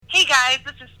guys,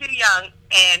 this is Sue Young,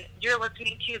 and you're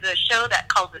listening to the show that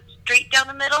calls it straight down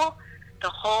the middle, the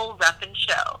whole Ruffin'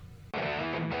 Show.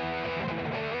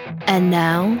 And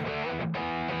now,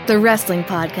 the wrestling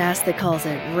podcast that calls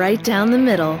it right down the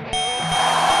middle,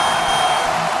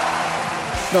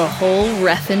 the whole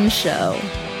Reffin' Show.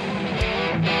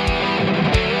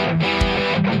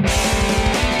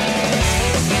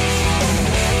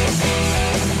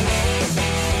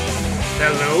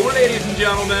 Hello, ladies and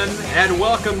gentlemen, and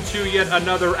welcome to yet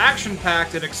another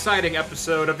action-packed and exciting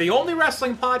episode of the only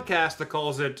wrestling podcast that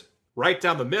calls it right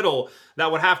down the middle.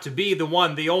 That would have to be the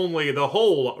one, the only, the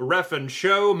whole Reffin'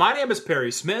 Show. My name is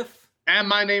Perry Smith. And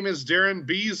my name is Daryn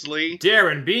Beasley.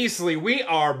 Daryn Beasley, we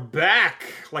are back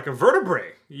like a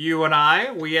vertebrae. You and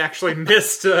I, we actually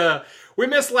missed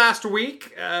last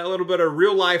week. A little bit of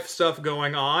real-life stuff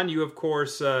going on. You, of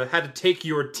course, had to take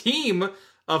your team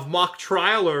of mock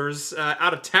trialers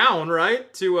out of town,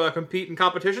 right? To compete in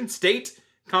competition, state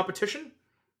competition?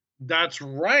 That's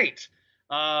right.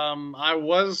 I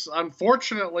was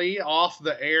unfortunately off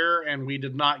the air, and we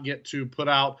did not get to put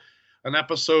out an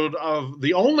episode of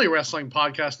the only wrestling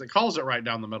podcast that calls it right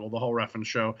down the middle, the whole Reffin'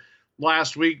 Show,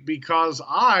 last week because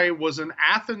I was in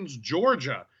Athens,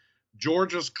 Georgia,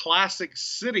 Georgia's classic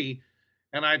city,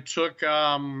 and I took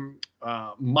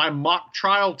my mock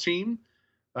trial team,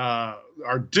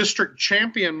 our district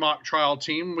champion mock trial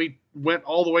team. We went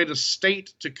all the way to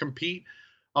state to compete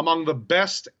among the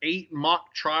best 8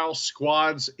 mock trial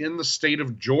squads in the state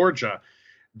of Georgia.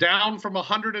 Down from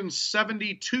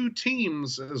 172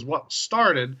 teams is what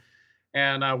started,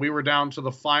 and we were down to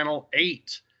the final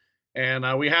 8.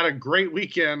 And we had a great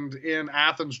weekend in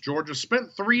Athens, Georgia.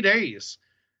 Spent 3 days,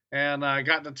 and I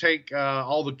got to take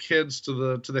all the kids to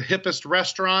the hippest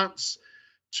restaurants,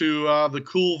 to the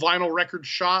cool vinyl record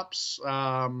shops,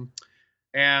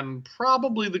 and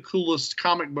probably the coolest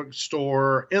comic book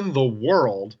store in the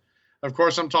world. Of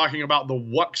course, I'm talking about the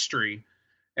Wuxtry.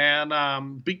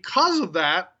 And because of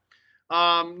that,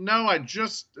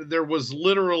 there was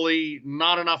literally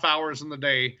not enough hours in the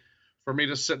day for me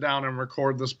to sit down and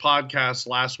record this podcast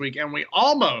last week. And we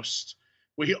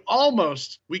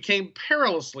came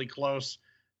perilously close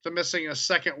to missing a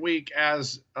second week,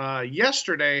 as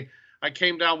yesterday I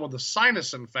came down with a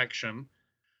sinus infection.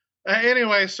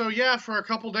 Anyway, so yeah, for a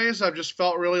couple days I've just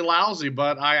felt really lousy,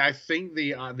 but I think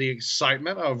the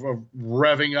excitement of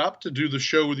revving up to do the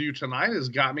show with you tonight has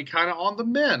got me kind of on the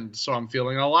mend, so I'm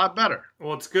feeling a lot better.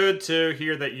 Well, it's good to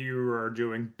hear that you are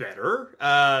doing better.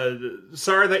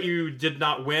 Sorry that you did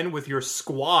not win with your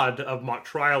squad of mock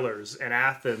trialers in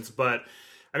Athens, but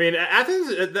I mean,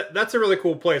 Athens, that's a really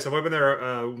cool place. I've only been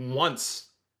there once.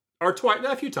 Or twice,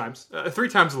 a few times, 3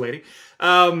 times a lady,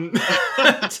 to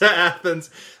Athens.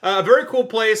 A very cool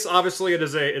place. Obviously, it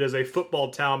is a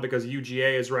football town because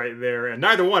UGA is right there, and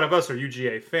neither one of us are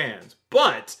UGA fans.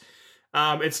 But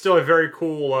it's still a very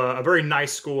cool, a very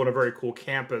nice school and a very cool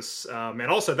campus. And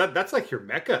also, that's like your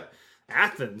mecca,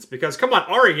 Athens, because come on,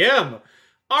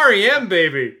 REM,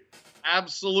 baby.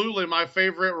 Absolutely, my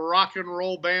favorite rock and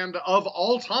roll band of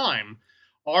all time.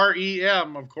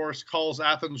 REM, of course, calls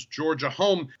Athens, Georgia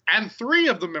home, and 3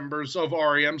 of the members of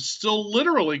REM still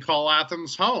literally call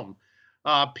Athens home.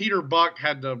 Peter Buck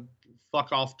had to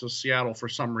fuck off to Seattle for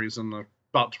some reason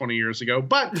about 20 years ago,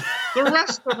 but the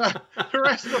rest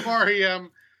of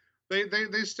REM,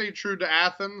 they stay true to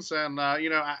Athens, and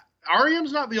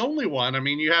REM's not the only one. I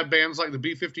mean, you had bands like the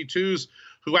B-52s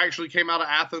who actually came out of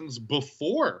Athens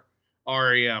before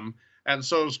REM. And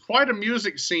so it was quite a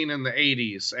music scene in the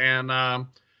 80s, and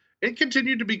it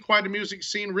continued to be quite a music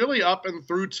scene really up and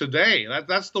through today.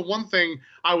 That's the one thing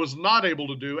I was not able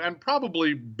to do, and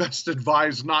probably best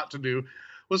advised not to do,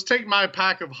 was take my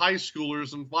pack of high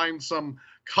schoolers and find some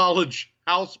college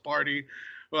house party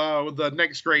with the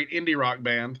next great indie rock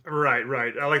band. Right.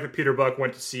 I like that Peter Buck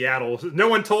went to Seattle. No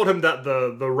one told him that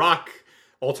the rock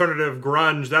alternative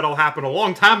grunge, that'll happen a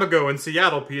long time ago in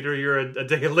Seattle, Peter. You're a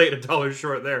day late, $1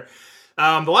 short there.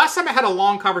 The last time I had a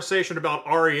long conversation about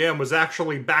REM was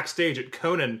actually backstage at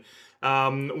Conan.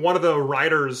 One of the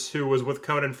writers who was with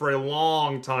Conan for a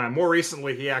long time. More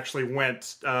recently, he actually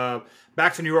went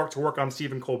back to New York to work on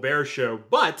Stephen Colbert's show.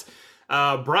 But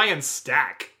Brian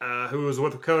Stack, who was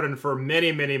with Conan for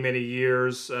many, many, many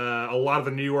years, a lot of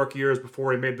the New York years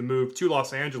before he made the move to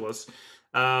Los Angeles,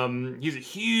 he's a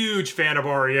huge fan of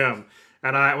REM.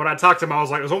 And when I talked to him, I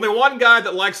was like, there's only one guy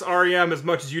that likes REM as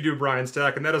much as you do, Brian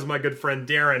Stack, and that is my good friend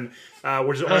Daryn,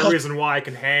 which is the only reason why I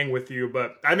can hang with you.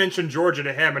 But I mentioned Georgia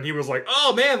to him, and he was like,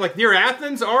 oh, man, like near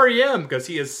Athens, REM, because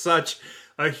he is such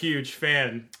a huge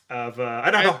fan of,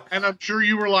 I don't know. And I'm sure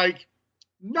you were like,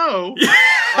 No.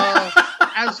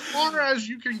 As far as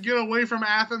you can get away from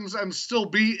Athens and still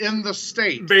be in the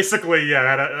state. Basically,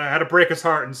 yeah, I had to break his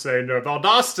heart and say, no,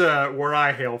 Valdosta, where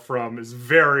I hail from, is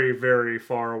very, very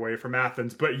far away from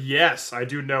Athens. But yes, I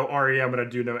do know REM and I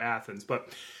do know Athens. But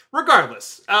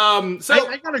regardless,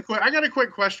 I got a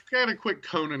quick question. I got a quick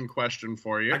Conan question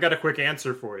for you. I got a quick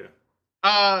answer for you.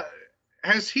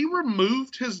 Has he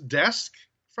removed his desk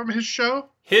from his show?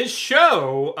 His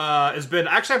show has been...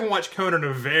 Actually, I haven't watched Conan in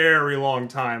a very long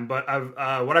time, but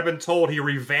what I've been told, he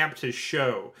revamped his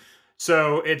show.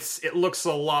 So it looks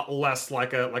a lot less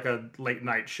like a late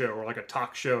night show or like a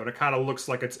talk show, and it kind of looks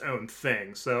like its own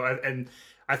thing. So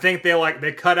I think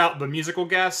they cut out the musical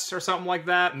guests or something like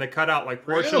that, and they cut out like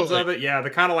portions of it. Yeah,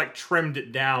 they kind of like trimmed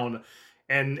it down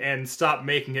and stopped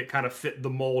making it kind of fit the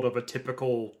mold of a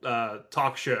typical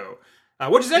talk show,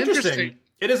 which is interesting.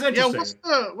 It is interesting.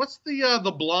 Yeah, what's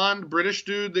the blonde British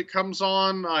dude that comes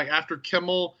on after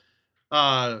Kimmel?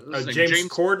 James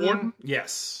Corden?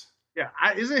 Yes. Yeah,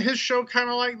 isn't his show kind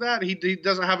of like that? He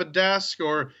doesn't have a desk,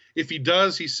 or if he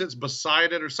does, he sits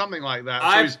beside it or something like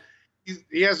that. So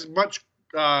he has much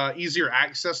easier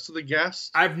access to the guests.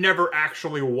 I've never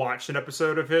actually watched an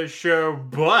episode of his show,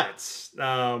 but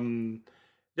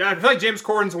yeah, I feel like James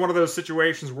Corden's one of those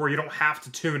situations where you don't have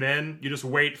to tune in. You just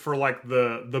wait for like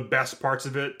the best parts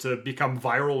of it to become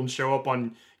viral and show up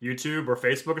on YouTube or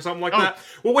Facebook or something like that.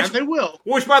 Well, and they will.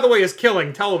 Which, by the way, is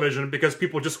killing television because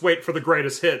people just wait for the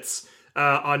greatest hits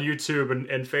on YouTube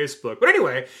and Facebook. But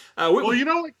anyway, you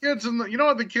know what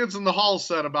the kids in the hall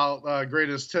said about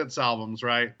greatest hits albums,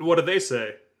 right? What did they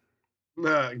say?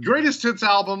 Greatest hits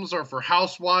albums are for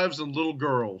housewives and little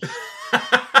girls.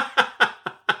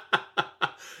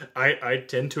 I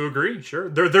tend to agree. Sure,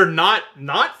 they're not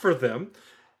for them.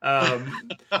 All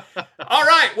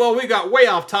right, well, we got way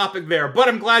off topic there, but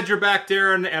I'm glad you're back,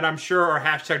 Daryn, and I'm sure our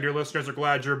hashtag dear listeners are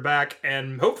glad you're back,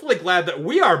 and hopefully glad that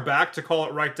we are back to call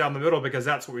it right down the middle, because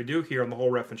that's what we do here on the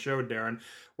Whole Reffin' Show, Daryn.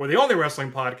 We're the only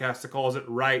wrestling podcast that calls it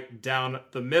right down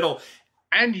the middle.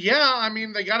 And yeah, I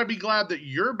mean, they got to be glad that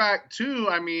you're back too.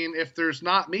 I mean, if there's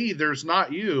not me, there's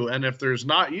not you, and if there's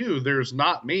not you, there's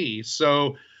not me.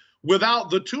 So without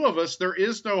the two of us, there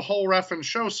is no Whole Reffin'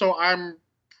 Show. So I'm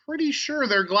pretty sure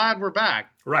they're glad we're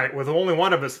back. Right. With only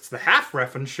one of us, it's the Half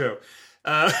Reffin' Show.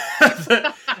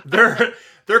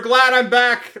 They're glad I'm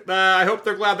back. I hope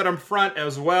they're glad that I'm front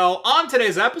as well. On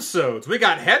today's episodes, we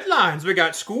got headlines, we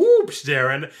got scoops,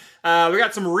 Daryn. We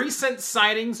got some recent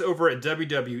signings over at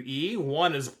WWE.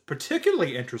 One is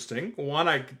particularly interesting. One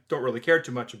I don't really care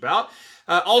too much about.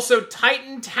 Also,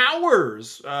 Titan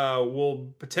Towers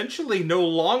will potentially no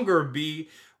longer be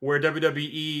where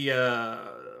WWE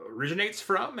originates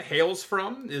from, hails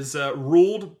from, is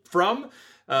ruled from.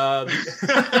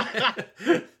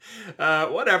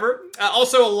 Whatever.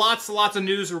 Also, lots of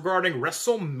news regarding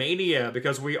WrestleMania,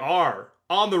 because we are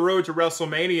on the road to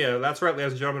WrestleMania. That's right,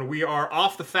 ladies and gentlemen. We are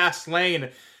off the fast lane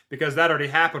because that already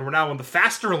happened. We're now on the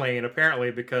faster lane,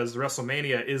 apparently, because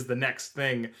WrestleMania is the next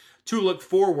thing to look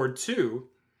forward to.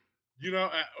 You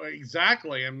know,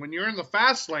 exactly. And when you're in the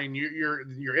fast lane, you're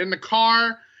in the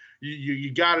car.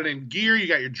 You got it in gear. You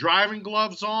got your driving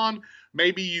gloves on.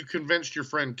 Maybe you convinced your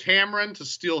friend Cameron to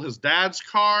steal his dad's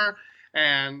car,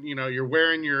 and you know you're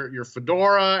wearing your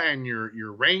fedora and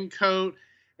your raincoat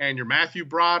and your Matthew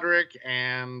Broderick,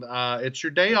 and it's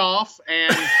your day off.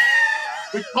 And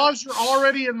because you're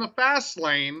already in the fast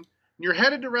lane, and you're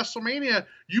headed to WrestleMania,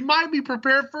 you might be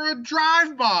prepared for a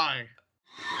drive-by.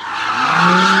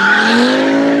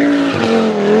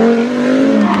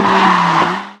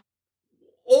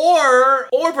 Or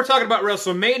if we're talking about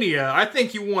WrestleMania, I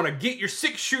think you want to get your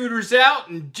 6-shooters out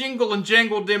and jingle and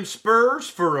jangle them spurs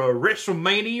for a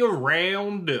WrestleMania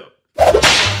Round-Up.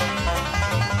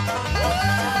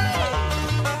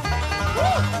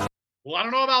 Well, I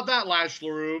don't know about that, Lash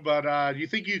LaRue, but do you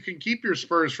think you can keep your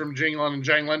spurs from jingling and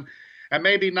jangling and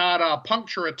maybe not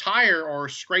puncture a tire or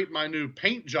scrape my new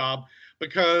paint job?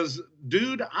 Because,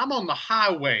 dude, I'm on the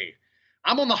highway.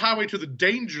 I'm on the highway to the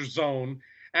danger zone.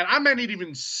 And I may not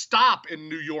even stop in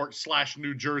New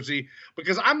York/New Jersey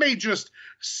because I may just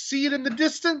see it in the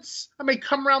distance. I may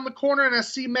come around the corner and I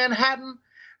see Manhattan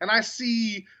and I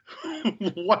see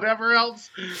whatever else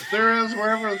there is,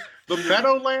 wherever the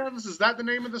Meadowlands. Is that the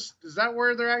name of this? Is that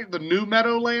where they're at? The new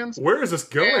Meadowlands? Where is this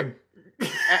going?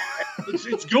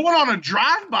 It's going on a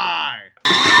drive-by.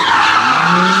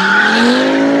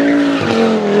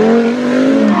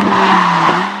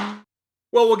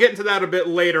 Well, we'll get into that a bit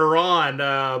later on,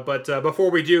 but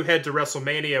before we do head to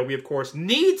WrestleMania, we of course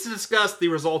need to discuss the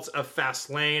results of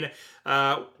Fastlane.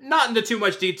 Not into too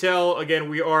much detail. Again,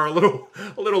 we are a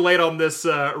little late on this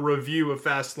review of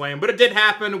Fastlane, but it did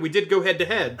happen. We did go head to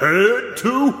head. Head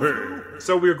to head.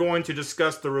 So we're going to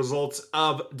discuss the results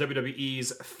of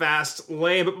WWE's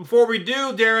Fastlane. But before we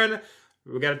do, Daryn,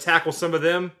 we got to tackle some of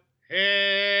them. Headlines.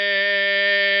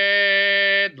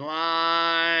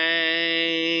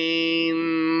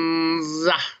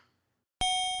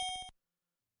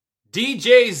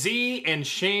 DJ Z and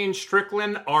Shane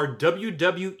Strickland are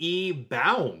WWE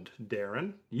bound,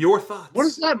 Daryn. Your thoughts? What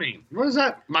does that mean? What is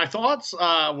that? My thoughts?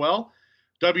 Well,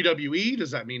 WWE,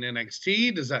 does that mean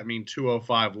NXT? Does that mean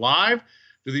 205 Live?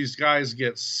 Do these guys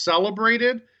get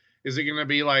celebrated? Is it going to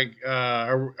be like,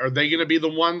 are they going to be the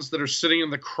ones that are sitting in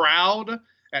the crowd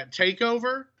at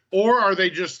TakeOver? Or are they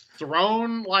just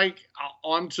thrown like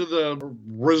onto the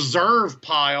reserve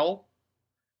pile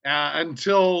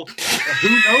until who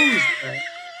knows?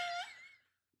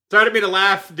 Sorry to me to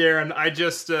laugh, Daryn.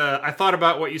 I thought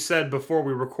about what you said before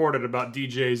we recorded about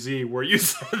DJ Z, where you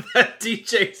said that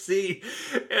DJ Z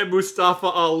and Mustafa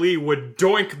Ali would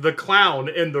doink the clown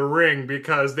in the ring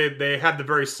because they had the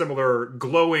very similar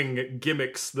glowing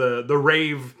gimmicks, the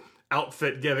rave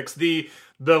outfit gimmicks, the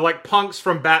like punks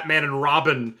from Batman and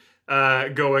Robin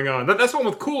going on. That's the one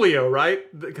with Coolio, right?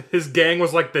 His gang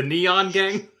was like the Neon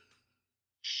Gang.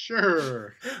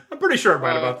 Sure. I'm pretty sure I'm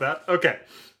right about that. Okay.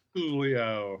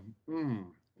 Coolio.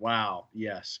 Wow.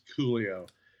 Yes, Coolio.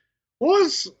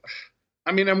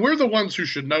 And we're the ones who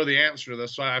should know the answer to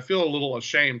this, so I feel a little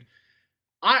ashamed.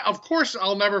 Of course,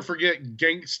 I'll never forget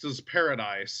Gangsta's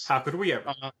Paradise. How could we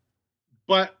ever?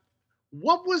 But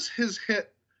what was his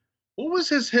hit? What was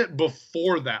his hit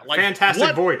before that? Like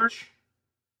Fantastic Voyage.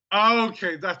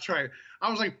 Okay, that's right. I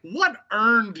was like, what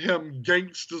earned him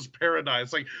Gangsta's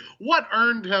Paradise? Like, what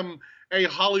earned him a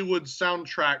Hollywood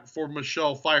soundtrack for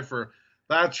Michelle Pfeiffer?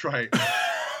 That's right.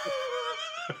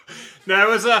 No, it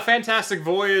was a Fantastic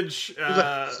Voyage.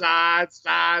 Slide,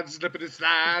 slippity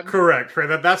slide. Correct.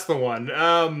 That's the one.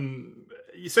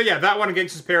 So yeah, that one,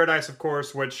 Gangsta's Paradise, of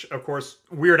course, which, of course,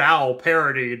 Weird Al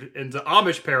parodied into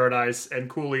Amish Paradise and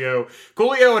Coolio.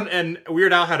 Coolio and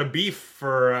Weird Al had a beef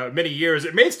for many years.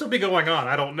 It may still be going on.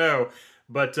 I don't know.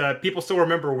 But people still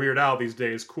remember Weird Al these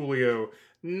days. Coolio,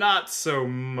 not so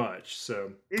much.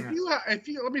 So if you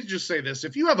let me just say this: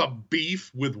 if you have a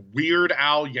beef with Weird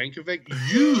Al Yankovic,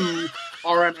 you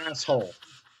are an asshole.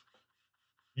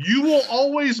 You will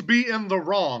always be in the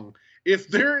wrong. If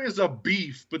there is a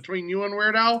beef between you and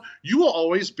Weird Al, you will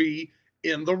always be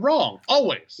in the wrong.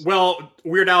 Always. Well,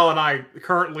 Weird Al and I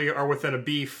currently are within a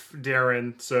beef,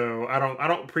 Daryn, so I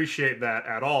don't appreciate that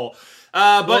at all.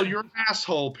 But you're an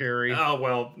asshole, Perry. Oh,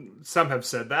 well, some have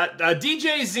said that.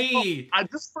 DJ Z...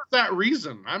 just for that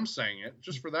reason, I'm saying it.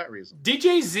 Just for that reason.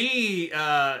 DJ Z,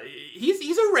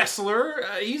 he's a wrestler.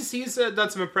 He's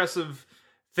done some impressive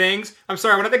things. I'm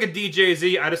sorry, when I think of DJ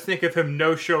Z, I just think of him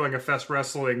no-showing a Fest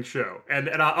Wrestling show. And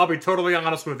I'll be totally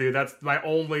honest with you, that's my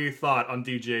only thought on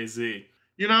DJ Z.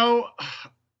 You know,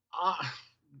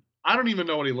 I don't even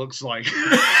know what he looks like.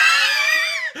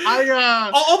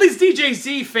 All these DJ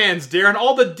Z fans, Daryn,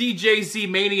 all the DJ Z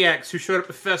maniacs who showed up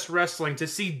to Fest Wrestling to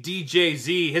see DJ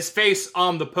Z, his face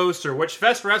on the poster, which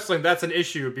Fest Wrestling, that's an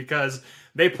issue because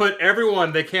they put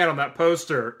everyone they can on that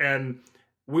poster, and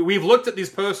we've looked at these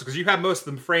posters because you have most of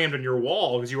them framed on your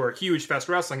wall because you are a huge Fest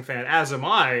Wrestling fan, as am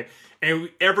I, and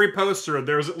every poster,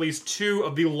 there's at least two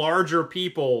of the larger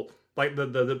people, like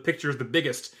the picture's the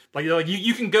biggest. Like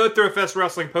you can go through a Fest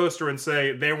Wrestling poster and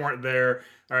say, they weren't there.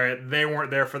 All right, they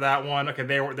weren't there for that one. Okay,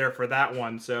 they weren't there for that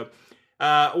one. So,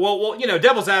 well, you know,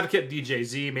 Devil's Advocate, DJ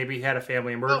Z, maybe he had a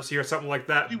family emergency or something like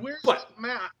that. He wears that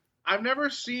mask. I've never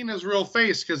seen his real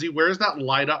face because he wears that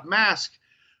light-up mask.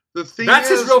 That's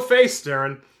his real face,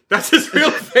 Daryn. That's his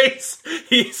real face.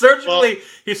 He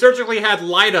surgically had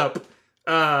light up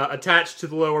attached to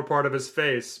the lower part of his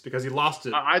face because he lost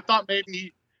it. I thought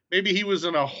maybe he was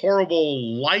in a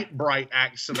horrible light bright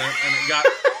accident and it got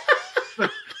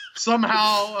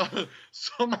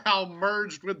somehow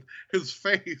merged with his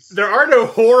face. There are no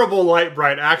horrible light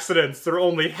bright accidents. There are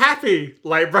only happy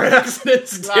light bright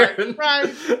accidents, Daryn.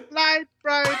 Light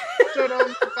bright, turn on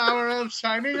the power of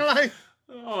shining light.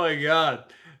 Oh my god.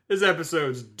 This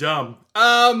episode's dumb.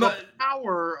 The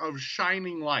power of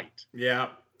shining light. Yeah.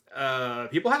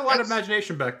 People had a lot of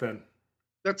imagination back then.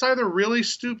 That's either really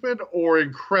stupid or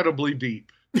incredibly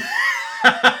deep.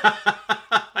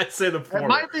 I'd say the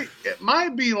former. It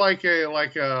might be like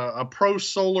a pro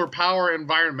solar power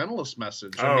environmentalist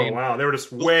message. Wow, they were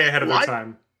just way ahead of their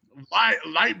time.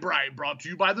 Light Bright brought to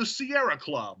you by the Sierra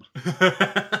Club.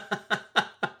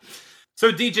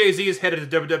 So DJZ is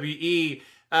headed to WWE.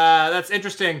 That's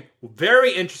interesting.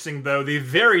 Very interesting, though. The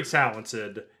very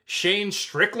talented Shane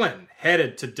Strickland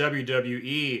headed to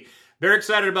WWE. Very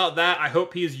excited about that. I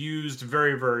hope he is used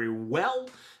very, very well.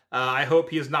 I hope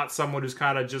he is not someone who's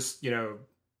kind of just,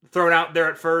 thrown out there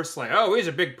at first, like, oh, he's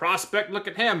a big prospect, look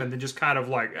at him, and then just kind of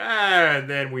like, and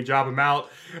then we job him out.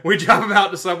 We job him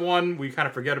out to someone, we kind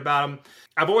of forget about him.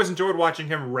 I've always enjoyed watching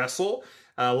him wrestle.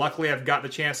 Luckily, I've got the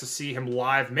chance to see him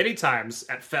live many times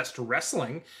at Fest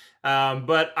Wrestling.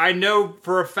 But I know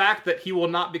for a fact that he will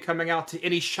not be coming out to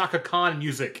any Shaka Khan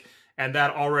music, and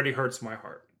that already hurts my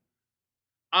heart.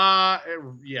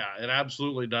 Yeah, it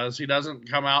absolutely does. He doesn't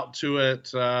come out to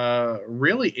it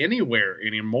really anywhere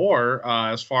anymore,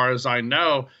 as far as I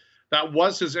know. That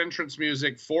was his entrance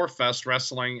music for Fest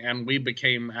Wrestling, and we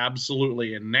became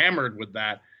absolutely enamored with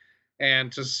that.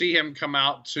 And to see him come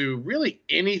out to really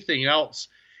anything else,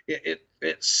 it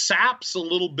saps a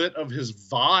little bit of his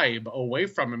vibe away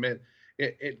from him.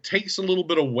 It takes a little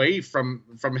bit away from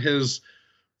his...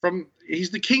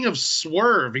 he's the king of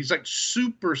swerve. He's like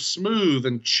super smooth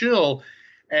and chill,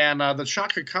 and the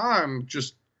Shaka Khan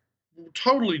just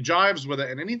totally jives with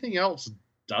it, and anything else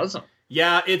doesn't.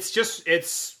 Yeah,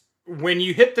 it's when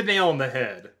you hit the nail on the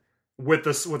head with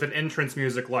an entrance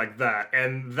music like that,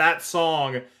 and that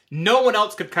song, no one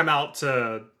else could come out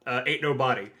to Ain't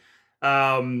Nobody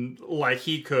like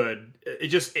he could.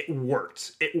 It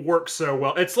worked. It worked so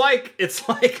well. It's like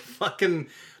fucking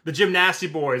the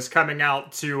Gymnasty Boys coming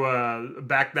out to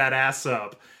back that ass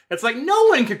up. It's like no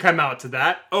one could come out to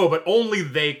that. Oh, but only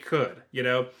they could,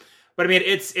 But I mean,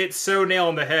 it's so nail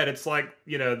on the head. It's like,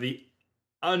 the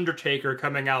Undertaker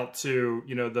coming out to,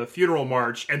 the funeral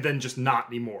march and then just not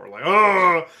anymore. Like,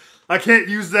 oh, I can't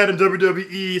use that in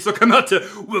WWE, so come out to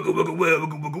wiggle, wiggle, wiggle,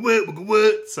 wiggle, wiggle,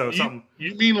 wiggle. So something.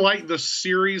 You mean like the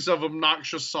series of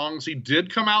obnoxious songs he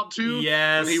did come out to?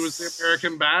 Yes. When he was the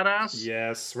American Badass?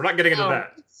 Yes. We're not getting into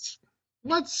that.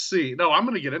 Let's see. No, I'm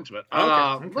going to get into it.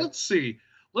 Okay. Let's see.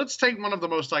 Let's take one of the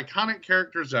most iconic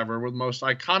characters ever with most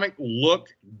iconic look,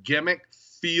 gimmick,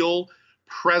 feel,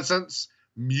 presence,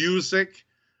 music,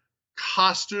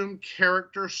 costume,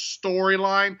 character,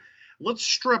 storyline. Let's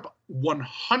strip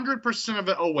 100% of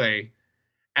it away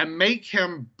and make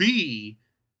him be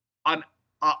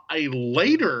a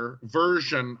later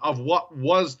version of what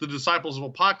was the Disciples of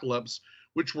Apocalypse,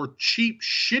 which were cheap,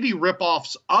 shitty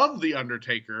ripoffs of The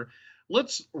Undertaker.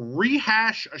 Let's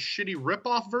rehash a shitty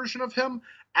ripoff version of him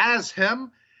as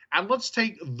him, and let's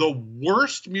take the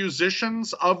worst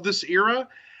musicians of this era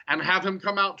and have him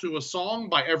come out to a song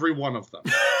by every one of them.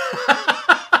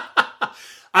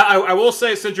 I will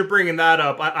say, since you're bringing that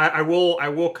up, I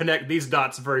will connect these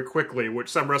dots very quickly, which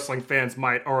some wrestling fans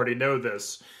might already know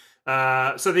this.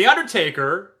 So The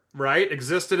Undertaker, right,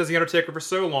 existed as The Undertaker for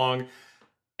so long,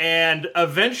 and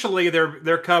eventually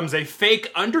there comes a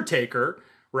fake Undertaker,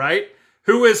 right,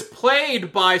 who is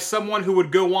played by someone who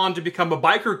would go on to become a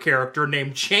biker character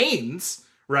named Chains,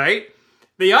 right?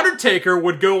 The Undertaker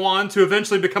would go on to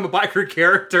eventually become a biker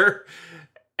character,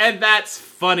 and that's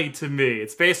funny to me.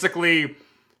 It's basically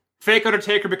fake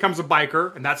Undertaker becomes a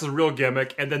biker, and that's his real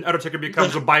gimmick, and then Undertaker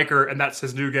becomes a biker, and that's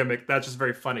his new gimmick. That's just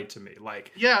very funny to me.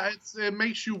 Like, yeah, it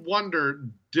makes you wonder,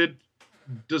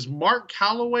 does Mark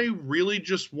Calloway really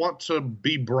just want to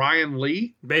be Brian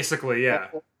Lee? Basically, yeah.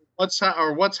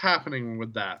 What's happening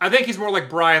with that? I think he's more like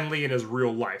Brian Lee in his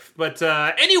real life. But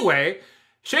anyway,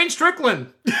 Shane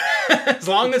Strickland, as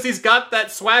long as he's got that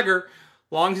swagger,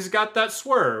 as long as he's got that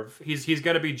swerve, he's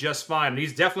going to be just fine.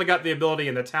 He's definitely got the ability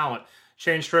and the talent.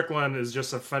 Shane Strickland is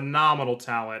just a phenomenal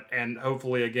talent, and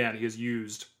hopefully, again, he is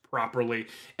used properly.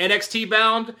 NXT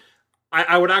bound,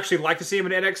 I would actually like to see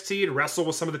him in NXT and wrestle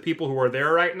with some of the people who are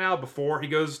there right now before he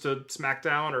goes to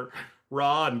SmackDown or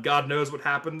Raw, and God knows what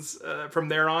happens from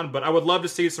there on. But I would love to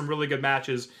see some really good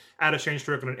matches out of Shane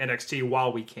Strickland in NXT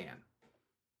while we can.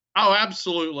 Oh,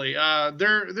 absolutely.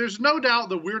 There's no doubt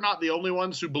that we're not the only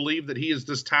ones who believe that he is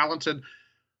this talented.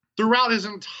 Throughout his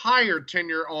entire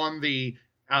tenure on the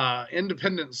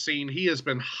independent scene, he has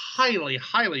been highly,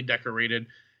 highly decorated,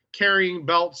 carrying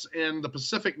belts in the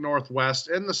Pacific Northwest,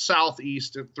 in the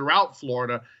Southeast, throughout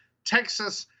Florida,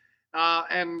 Texas,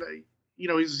 and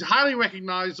he's highly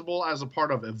recognizable as a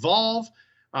part of Evolve,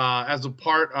 as a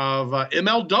part of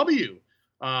MLW,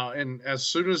 and as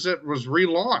soon as it was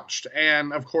relaunched,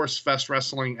 and of course Fest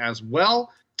Wrestling as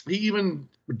well. He even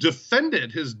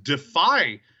defended his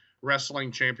Defy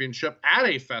Wrestling Championship at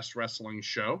a Fest Wrestling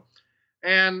show.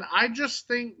 And I just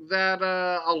think that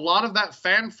a lot of that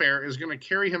fanfare is going to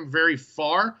carry him very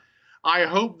far. I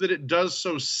hope that it does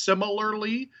so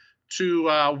similarly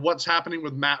to what's happening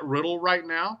with Matt Riddle right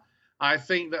now. I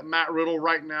think that Matt Riddle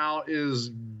right now is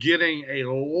getting a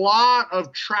lot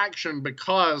of traction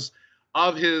because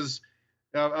of his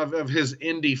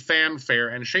indie fanfare,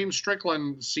 and Shane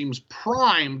Strickland seems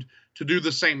primed to do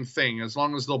the same thing as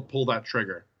long as they'll pull that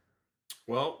trigger.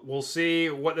 Well, we'll see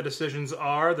what the decisions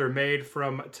are. They're made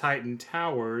from Titan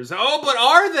Towers. Oh, but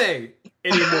are they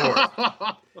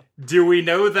anymore? Do we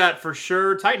know that for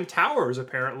sure? Titan Towers,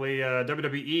 apparently,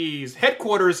 WWE's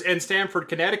headquarters in Stamford,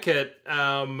 Connecticut.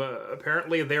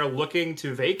 Apparently, they're looking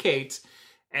to vacate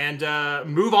and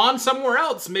move on somewhere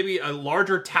else. Maybe a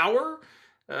larger tower.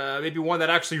 Maybe one that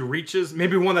actually reaches.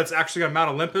 Maybe one that's actually on Mount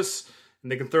Olympus.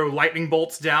 And they can throw lightning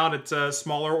bolts down at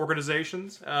smaller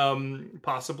organizations,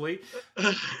 possibly.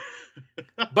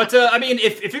 But, I mean,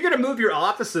 if you're going to move your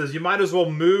offices, you might as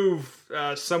well move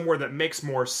somewhere that makes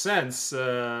more sense.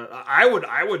 I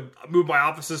would move my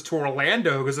offices to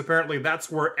Orlando, because apparently that's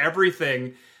where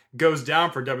everything goes down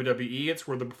for WWE. It's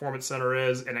where the Performance Center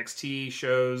is, NXT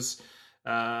shows,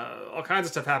 all kinds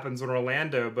of stuff happens in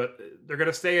Orlando. But they're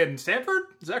going to stay in Stamford?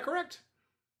 Is that correct?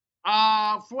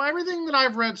 For everything that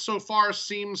I've read so far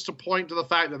seems to point to the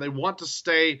fact that they want to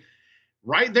stay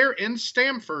right there in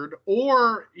Stamford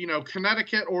or,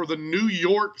 Connecticut or the New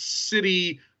York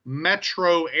City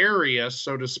metro area,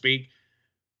 so to speak.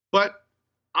 But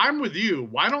I'm with you.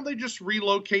 Why don't they just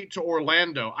relocate to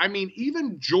Orlando? I mean,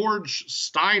 even George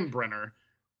Steinbrenner,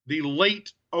 the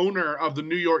late owner of the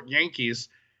New York Yankees,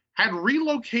 had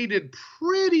relocated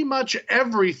pretty much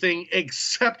everything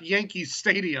except Yankee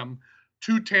Stadium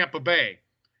to Tampa Bay.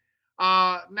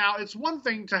 Now, it's one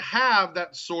thing to have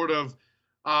that sort of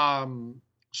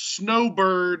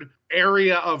snowbird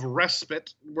area of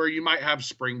respite where you might have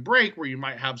spring break, where you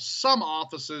might have some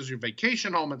offices, your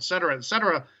vacation home, et cetera, et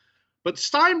cetera. But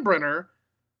Steinbrenner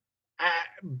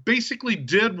basically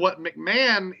did what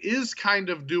McMahon is kind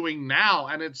of doing now,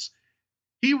 and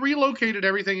he relocated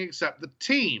everything except the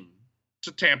team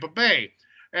to Tampa Bay.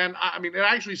 And I mean, it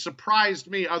actually surprised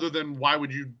me, other than why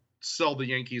would you sell the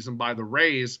Yankees and buy the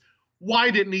Rays? Why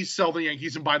didn't he sell the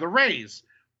Yankees and buy the Rays?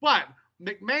 But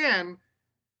McMahon,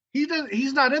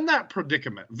 he's not in that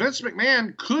predicament. Vince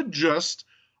McMahon could just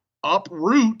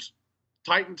uproot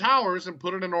Titan Towers and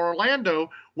put it in Orlando,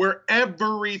 where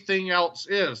everything else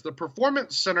is. The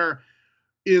Performance Center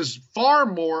is far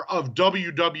more of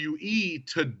WWE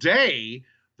today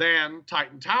than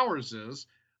Titan Towers is.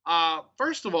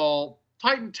 First of all,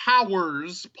 Titan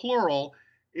Towers, plural,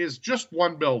 is just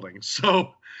one building.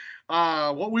 So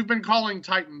what we've been calling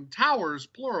Titan Towers,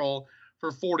 plural, for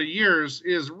 40 years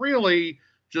is really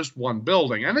just one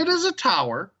building. And it is a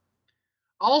tower.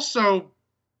 Also,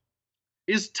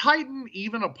 is Titan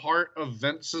even a part of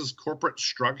Vince's corporate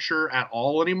structure at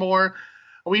all anymore?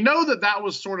 We know that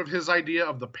was sort of his idea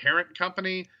of the parent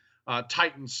company,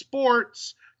 Titan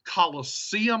Sports,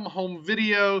 Coliseum Home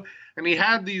Video, and he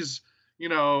had these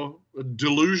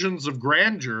delusions of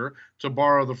grandeur, to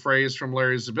borrow the phrase from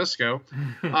Larry Zbyszko,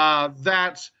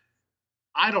 that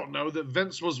I don't know, that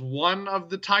Vince was one of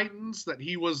the Titans, that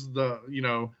he was the,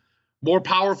 more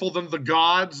powerful than the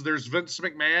gods. There's Vince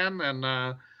McMahon,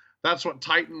 and that's what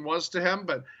Titan was to him.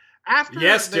 But after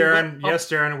yes,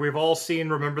 Daryn, we've all seen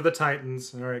Remember the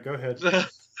Titans. All right, go ahead.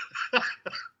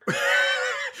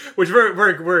 Which very,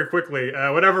 very, very quickly,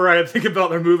 whenever I think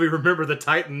about the movie Remember the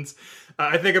Titans,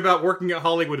 I think about working at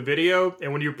Hollywood Video,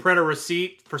 and when you print a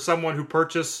receipt for someone who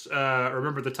purchased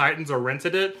Remember the Titans or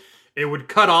rented it, it would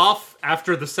cut off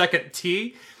after the second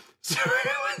T. So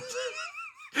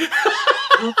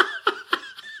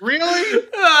Really?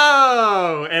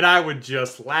 Oh, and I would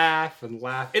just laugh and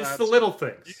laugh. It's the little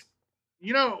things.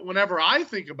 Whenever I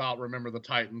think about Remember the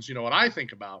Titans, you know what I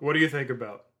think about? What do you think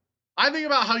about? I think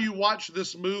about how you watch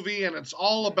this movie, and it's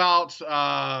all about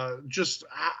just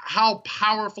how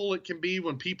powerful it can be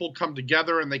when people come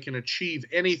together and they can achieve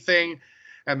anything,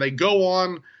 and they go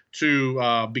on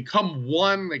to become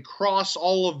one. They cross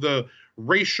all of the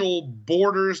racial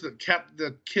borders that kept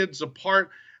the kids apart,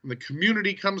 and the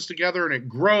community comes together and it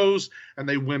grows, and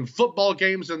they win football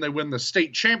games, and they win the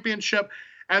state championship.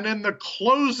 And in the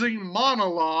closing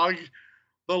monologue,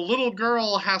 the little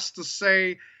girl has to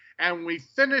say, and we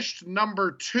finished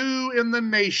number 2 in the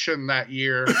nation that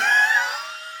year.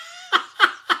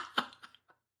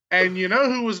 And you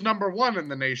know who was number 1 in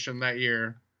the nation that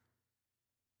year?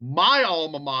 My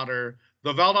alma mater,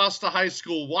 the Valdosta High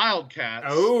School Wildcats.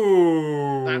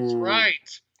 Oh. That's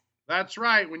right. That's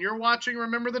right. When you're watching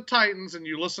Remember the Titans and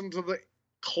you listen to the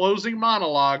closing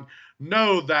monologue,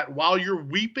 know that while you're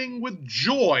weeping with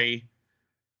joy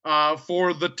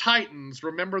for the Titans,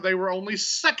 remember they were only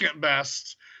second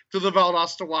best to the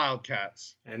Valdosta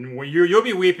Wildcats. And you'll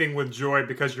be weeping with joy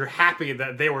because you're happy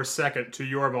that they were second to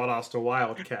your Valdosta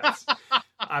Wildcats.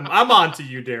 I'm on to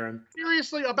you, Daryn.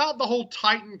 Seriously, about the whole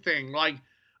Titan thing, like,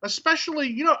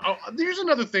 especially, here's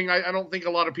another thing I don't think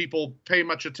a lot of people pay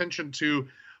much attention to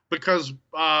because,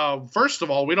 first of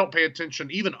all, we don't pay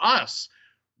attention, even us.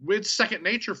 It's second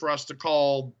nature for us to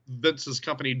call Vince's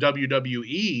company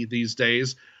WWE these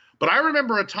days. But I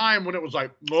remember a time when it was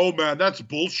like, oh man, that's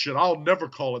bullshit. I'll never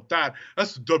call it that.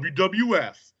 That's the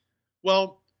WWF.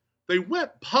 Well, they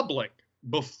went public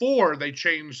before they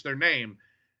changed their name.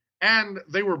 And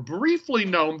they were briefly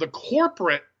known, the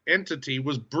corporate entity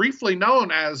was briefly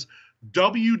known as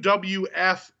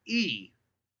WWFE.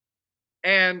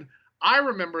 And I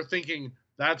remember thinking,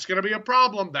 that's going to be a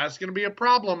problem. That's going to be a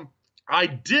problem. I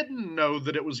didn't know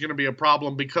that it was going to be a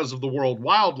problem because of the World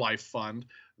Wildlife Fund.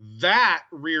 That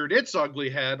reared its ugly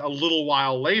head a little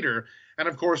while later. And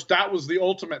of course, that was the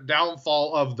ultimate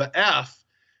downfall of the F.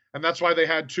 And that's why they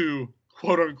had to,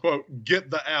 quote unquote, get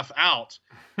the F out.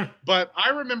 But I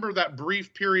remember that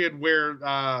brief period where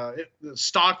the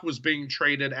stock was being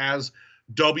traded as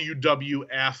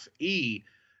WWFE.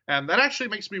 And that actually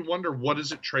makes me wonder, what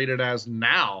is it traded as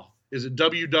now? Is it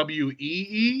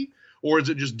WWEE or is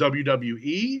it just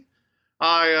WWE?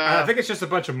 I think it's just a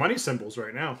bunch of money symbols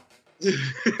right now.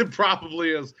 It probably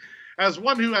is. As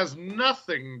one who has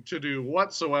nothing to do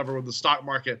whatsoever with the stock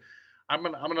market, I'm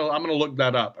gonna look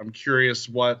that up. I'm curious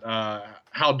what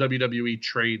how WWE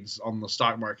trades on the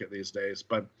stock market these days.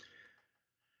 But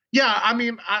yeah, I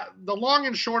mean, the long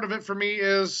and short of it for me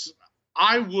is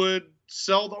I would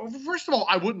first of all,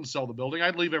 I wouldn't sell the building.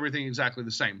 I'd leave everything exactly the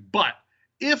same. But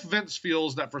if Vince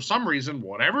feels that for some reason,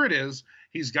 whatever it is,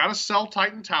 he's got to sell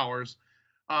Titan Towers.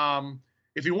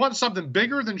 If you want something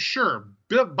bigger, then sure,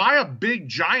 buy a big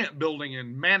giant building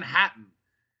in Manhattan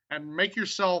and make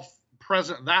yourself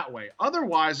present that way.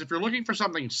 Otherwise, if you're looking for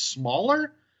something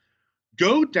smaller,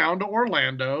 go down to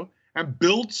Orlando and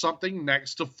build something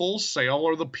next to Full Sail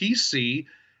or the PC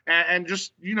and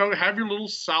just, have your little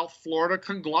South Florida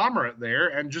conglomerate there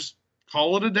and just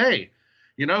call it a day.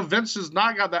 Vince has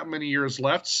not got that many years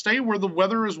left. Stay where the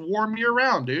weather is warm year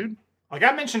round, dude. Like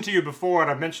I mentioned to you before,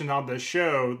 and I've mentioned on this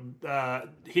show,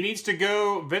 Vince needs to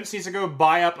go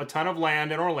buy up a ton of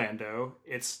land in Orlando.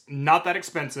 It's not that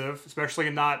expensive, especially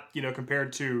not,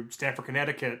 compared to Stamford,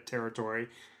 Connecticut territory.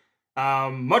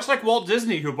 Much like Walt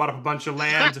Disney, who bought up a bunch of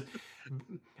land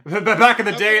back in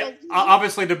the day,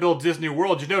 obviously to build Disney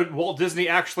World. Walt Disney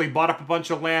actually bought up a bunch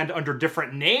of land under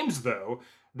different names, though.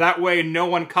 That way, no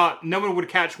one would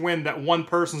catch wind that one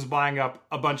person's buying up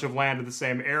a bunch of land in the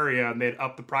same area, and they'd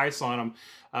up the price on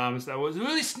them. So that was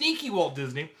really sneaky, Walt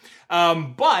Disney.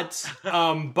 But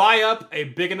buy up a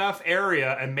big enough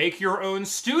area and make your own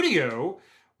studio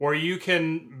where you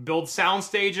can build sound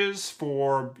stages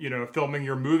for filming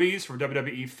your movies for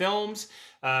WWE films.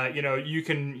 You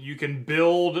can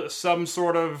build some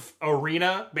sort of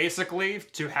arena basically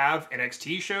to have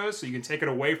NXT shows, so you can take it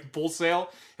away from Full Sail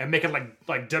and make it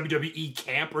like WWE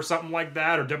Camp or something like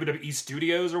that, or WWE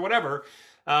Studios or whatever.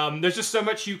 There's just so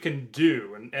much you can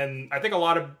do, and I think a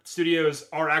lot of studios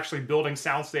are actually building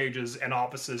sound stages and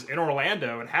offices in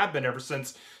Orlando and have been ever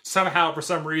since somehow, for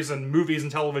some reason, movies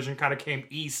and television kind of came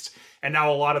east, and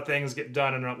now a lot of things get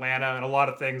done in Atlanta and a lot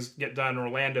of things get done in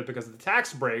Orlando because of the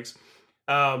tax breaks.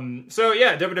 So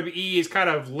yeah, WWE is kind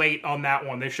of late on that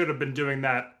one. They should have been doing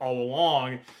that all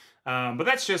along. But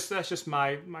that's just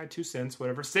my 2 cents,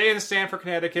 whatever. Stay in Stamford,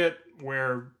 Connecticut,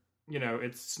 where,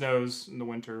 it snows in the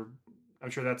winter. I'm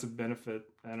sure that's a benefit.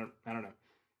 I don't know.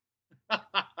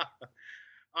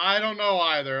 I don't know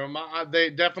either. They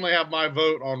definitely have my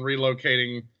vote on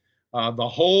relocating the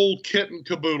whole kit and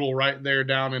caboodle right there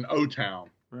down in O-Town.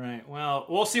 Right. Well,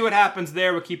 we'll see what happens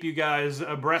there. We'll keep you guys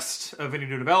abreast of any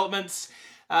new developments.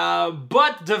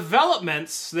 But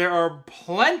developments, there are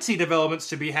plenty developments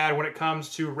to be had when it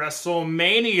comes to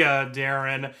WrestleMania,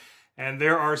 Daryn. And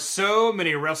there are so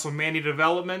many WrestleMania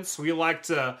developments. We like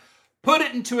to put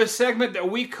it into a segment that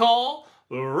we call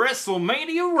the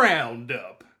WrestleMania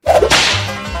Round-Up.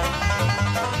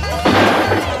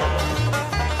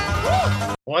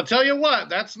 Well, I tell you what,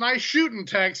 that's nice shooting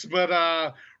text,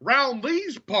 but round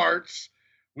these parts,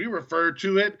 we refer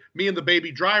to it, me and the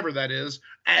baby driver, that is,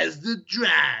 as the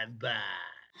drive-by.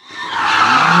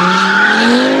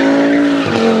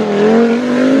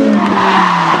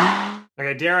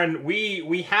 Okay, Daryn,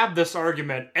 we have this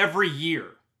argument every year,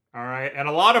 all right? And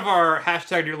a lot of our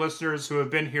hashtag dear listeners who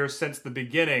have been here since the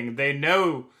beginning, they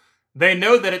know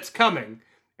that it's coming,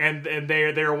 and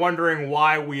they're wondering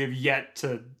why we have yet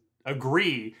to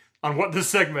agree on what this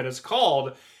segment is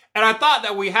called. And I thought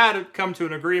that we had come to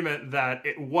an agreement that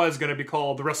it was going to be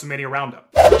called the WrestleMania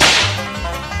Round-Up.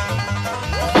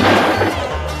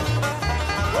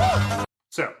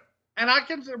 So. And I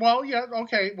can,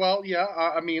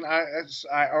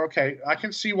 I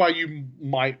can see why you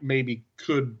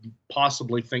could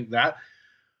possibly think that.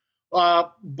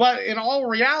 But in all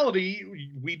reality,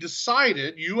 we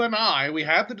decided, you and I, we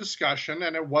had the discussion,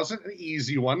 and it wasn't an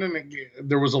easy one, and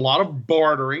there was a lot of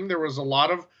bartering, there was a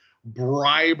lot of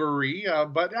bribery,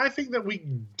 but I think that we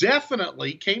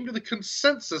definitely came to the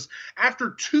consensus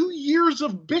after 2 years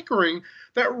of bickering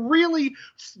that really,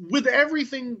 with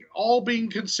everything all being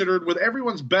considered, with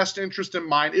everyone's best interest in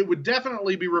mind, it would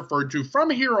definitely be referred to from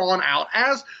here on out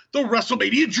as the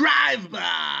WrestleMania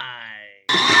Drive-By.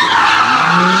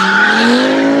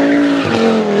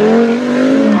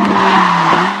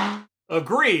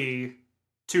 Agree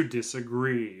to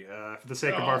disagree. For the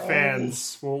sake of our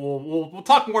fans, we'll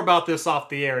talk more about this off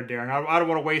the air, Daryn. I don't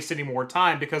want to waste any more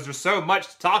time because there's so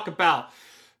much to talk about.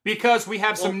 Because we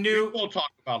have some new... We'll talk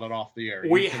about it off the air.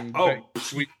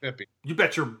 Sweet Pippi. You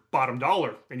bet your bottom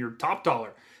dollar and your top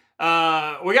dollar.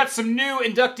 We got some new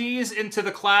inductees into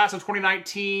the class of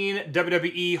 2019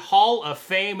 WWE Hall of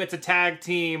Fame. It's a tag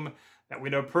team that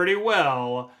we know pretty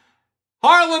well.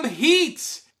 Harlem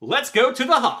Heat! Let's go to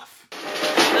the Hoff.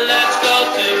 Let's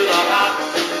go to the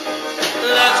Hoff.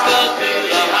 Let's go to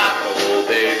the Hoff, oh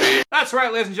baby. That's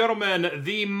right, ladies and gentlemen.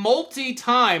 The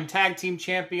multi-time tag team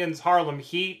champions Harlem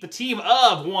Heat, the team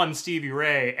of one Stevie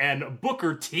Ray and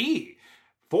Booker T,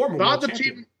 former world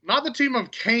champion. Not the team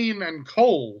of Kane and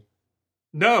Cole.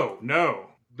 No,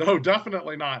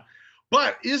 definitely not.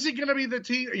 But is it going to be the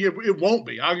team? It won't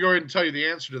be. I'll go ahead and tell you the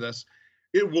answer to this.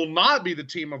 It will not be the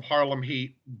team of Harlem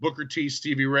Heat, Booker T,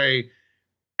 Stevie Ray,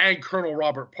 and Colonel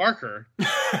Robert Parker.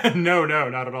 No,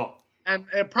 not at all. And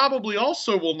it probably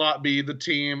also will not be the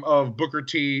team of Booker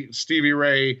T, Stevie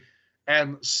Ray,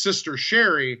 and Sister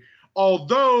Sherry,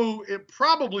 although it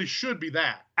probably should be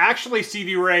that. Actually,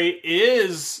 Stevie Ray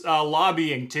is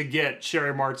lobbying to get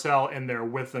Sherry Martel in there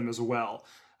with them as well.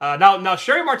 Now,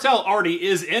 Sherry Martel already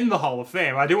is in the Hall of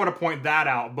Fame. I do want to point that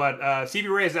out, but Stevie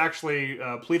Ray is actually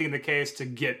pleading the case to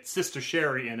get Sister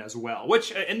Sherry in as well,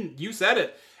 which, and you said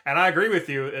it, and I agree with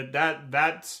you,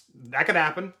 that could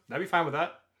happen. I'd be fine with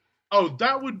that. Oh,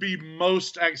 that would be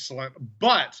most excellent.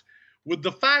 But with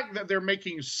the fact that they're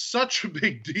making such a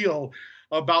big deal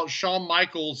about Shawn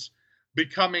Michaels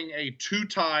becoming a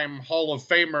 2-time Hall of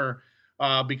Famer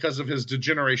because of his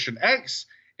Degeneration X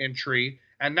entry,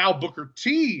 and now Booker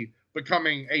T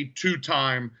becoming a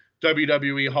 2-time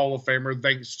WWE Hall of Famer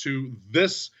thanks to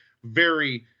this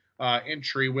very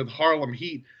entry with Harlem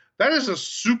Heat, that is a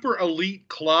super elite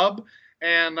club.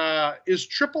 And is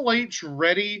Triple H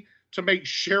ready to make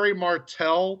Sherry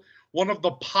Martel one of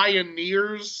the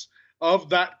pioneers of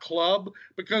that club?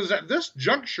 Because at this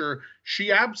juncture,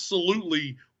 she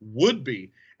absolutely would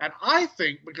be. And I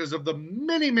think because of the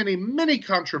many, many, many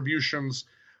contributions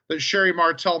that Sherry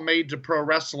Martel made to pro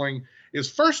wrestling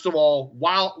is, first of all,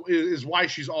 why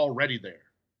she's already there.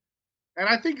 And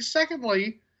I think,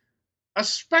 secondly,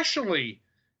 especially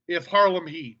if Harlem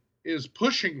Heat is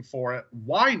pushing for it,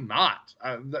 why not?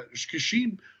 Because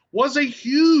she was a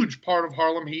huge part of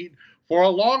Harlem Heat for a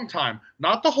long time.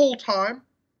 Not the whole time,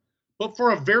 but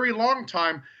for a very long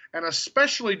time, and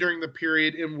especially during the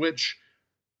period in which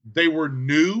they were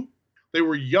new, they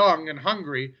were young and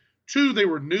hungry. 2, they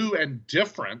were new and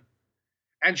different.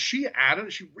 And she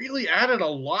really added a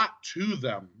lot to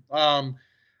them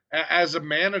as a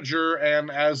manager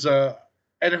and as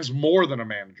more than a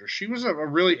manager. She was a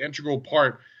really integral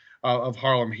part of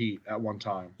Harlem Heat at one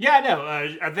time. Yeah, I know.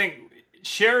 I think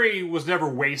Sherry was never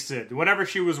wasted. Whenever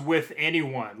she was with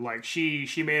anyone, like she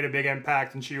made a big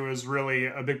impact, and she was really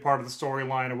a big part of the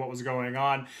storyline of what was going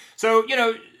on. So,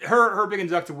 her being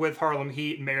inducted with Harlem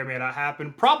Heat may or may not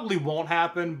happen. Probably won't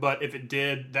happen, but if it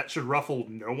did, that should ruffle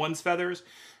no one's feathers.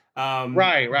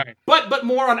 Right. But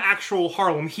more on actual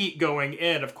Harlem Heat going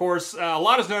in. Of course, a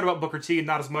lot is known about Booker T,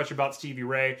 not as much about Stevie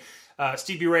Ray.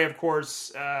 Stevie Ray, of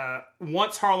course,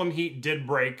 once Harlem Heat did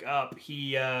break up,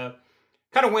 he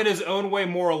kind of went his own way,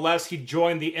 more or less. He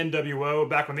joined the NWO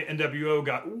back when the NWO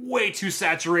got way too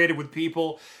saturated with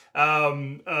people.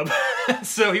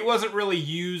 So he wasn't really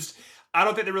used. I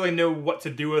don't think they really know what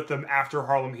to do with him after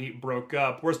Harlem Heat broke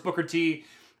up. Whereas Booker T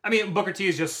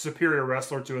is just a superior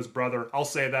wrestler to his brother. I'll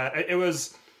say that. It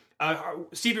was...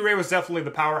 Stevie Ray was definitely the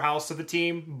powerhouse of the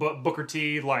team, but Booker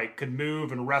T could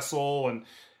move and wrestle, and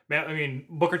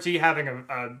Booker T having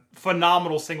a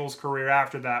phenomenal singles career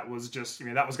after that was just,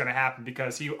 that was going to happen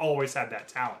because he always had that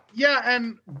talent. Yeah,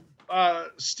 and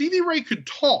Stevie Ray could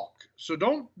talk, so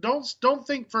don't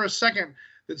think for a second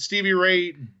that Stevie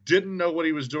Ray didn't know what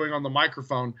he was doing on the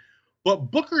microphone,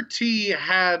 but Booker T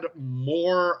had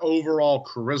more overall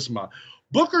charisma.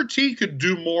 Booker T could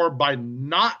do more by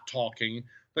not talking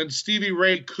than Stevie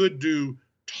Ray could do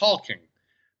talking.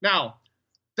 Now,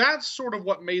 that's sort of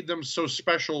what made them so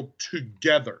special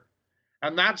together.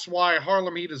 And that's why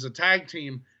Harlem Heat as a tag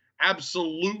team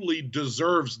absolutely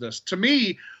deserves this. To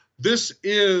me, this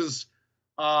is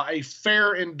a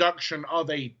fair induction of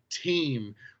a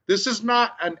team. This is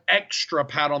not an extra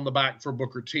pat on the back for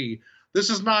Booker T. This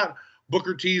is not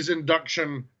Booker T's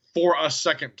induction for a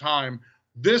second time.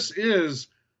 This is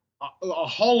a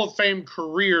Hall of Fame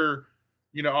career,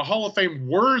 a Hall of Fame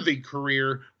worthy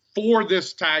career for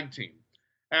this tag team.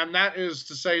 And that is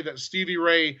to say that Stevie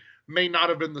Ray may not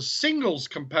have been the singles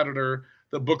competitor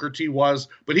that Booker T was,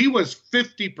 but he was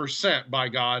 50%, by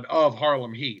God, of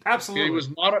Harlem Heat. Absolutely.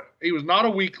 He was not a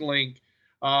weak link.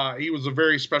 He was a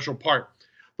very special part.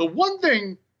 The one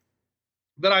thing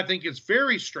that I think is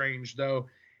very strange, though,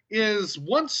 is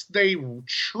once they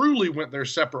truly went their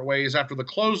separate ways after the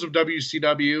close of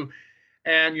WCW,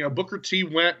 and Booker T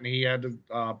went and he had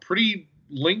a pretty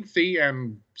lengthy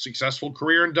and successful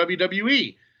career in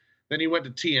WWE. Then he went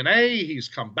to TNA. He's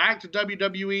come back to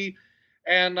WWE.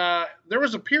 And there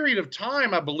was a period of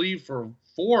time, I believe, for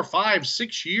 4, 5,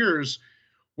 6 years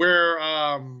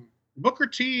where Booker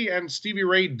T and Stevie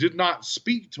Ray did not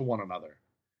speak to one another.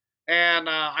 And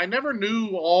I never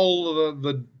knew all of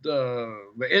the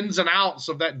ins and outs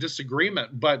of that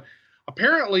disagreement. But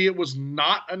apparently it was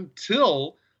not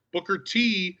until Booker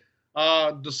T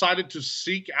decided to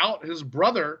seek out his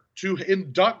brother to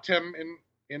induct him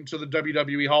into the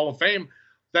WWE Hall of Fame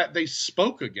that they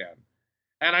spoke again.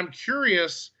 And I'm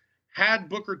curious, had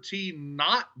Booker T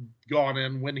not gone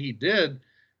in when he did,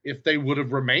 if they would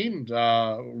have remained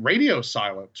radio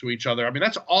silent to each other. I mean,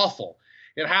 that's awful.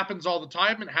 It happens all the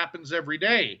time. It happens every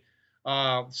day.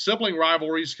 Sibling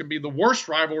rivalries can be the worst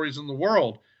rivalries in the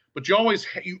world, but you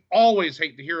always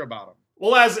hate to hear about them.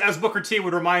 Well, as Booker T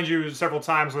would remind you several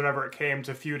times whenever it came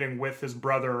to feuding with his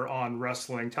brother on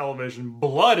wrestling television,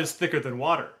 blood is thicker than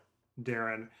water,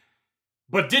 Daryn.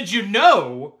 But did you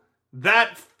know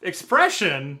that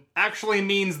expression actually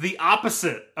means the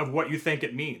opposite of what you think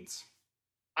it means?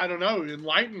 I don't know.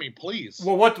 Enlighten me, please.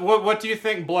 Well, what do you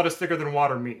think blood is thicker than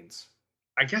water means?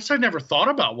 I guess I never thought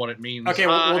about what it means. Okay,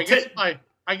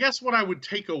 I guess what I would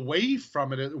take away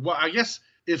from it is, well, I guess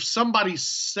if somebody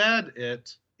said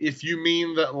it, if you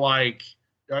mean that like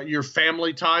your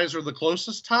family ties are the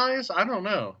closest ties, I don't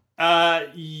know.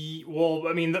 Well,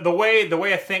 I mean, the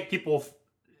way I think people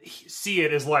see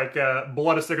it is like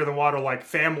blood is thicker than water. Like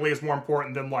family is more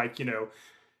important than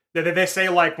they say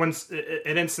like when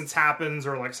an instance happens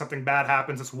or like something bad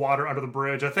happens, it's water under the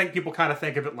bridge. I think people kind of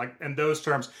think of it like in those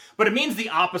terms, but it means the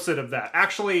opposite of that.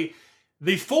 Actually,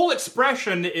 the full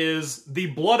expression is the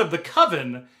blood of the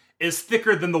coven is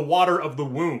thicker than the water of the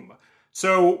womb.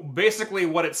 So basically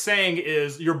what it's saying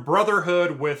is your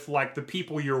brotherhood with like the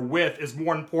people you're with is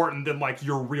more important than like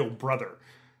your real brother,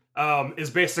 is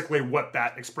basically what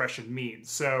that expression means.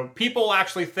 So people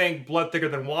actually think blood thicker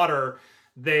than water.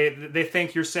 They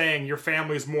think you're saying your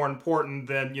family is more important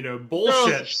than,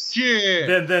 bullshit,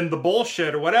 than the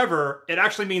bullshit or whatever. It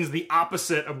actually means the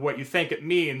opposite of what you think it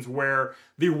means, where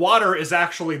the water is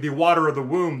actually the water of the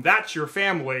womb. That's your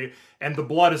family. And the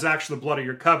blood is actually the blood of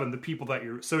your coven, the people that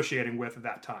you're associating with at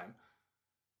that time.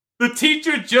 The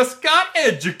teacher just got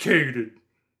educated.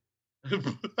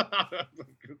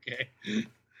 Okay.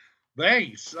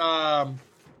 Thanks.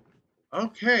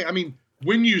 Okay. I mean,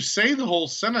 when you say the whole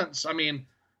sentence, I mean,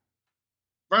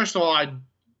 first of all, I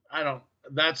don't,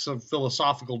 that's a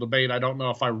philosophical debate. I don't know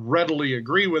if I readily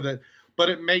agree with it, but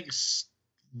it makes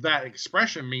that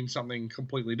expression mean something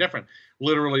completely different.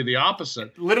 Literally the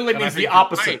opposite. Literally means the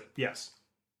opposite. Right. Yes.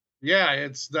 Yeah,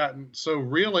 it's that. So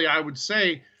really, I would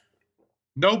say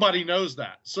nobody knows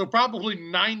that. So probably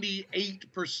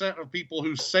 98% of people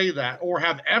who say that or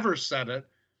have ever said it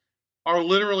are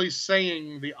literally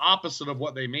saying the opposite of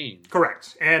what they mean.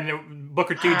 Correct. And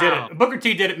Booker T did it. Booker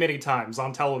T did it many times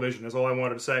on television is all I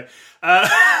wanted to say.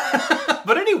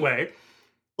 But anyway.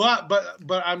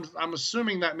 But I'm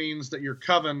assuming that means that your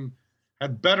coven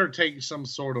had better take some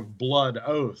sort of blood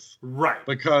oath. Right.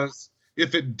 Because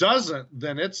if it doesn't,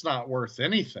 then it's not worth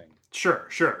anything. Sure.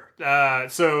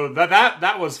 So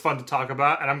that was fun to talk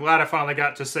about, and I'm glad I finally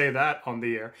got to say that on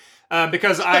the air.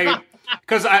 Because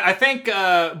I think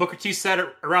Booker T said it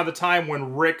around the time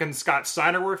when Rick and Scott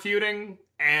Steiner were feuding,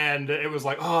 and it was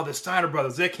like, oh, the Steiner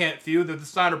brothers, they can't feud, they're the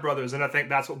Steiner brothers. And I think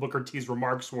that's what Booker T's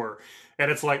remarks were.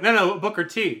 And it's like, no, Booker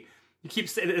T, You keep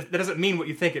saying that doesn't mean what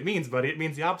you think it means, buddy. It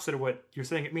means the opposite of what you're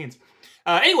saying it means.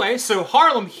 Anyway, so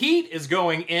Harlem Heat is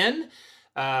going in.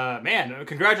 Man,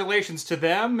 congratulations to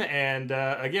them. And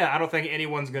again, I don't think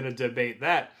anyone's going to debate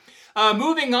that.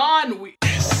 Moving on. Wait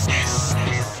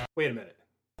a minute.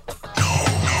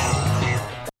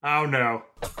 Oh, no.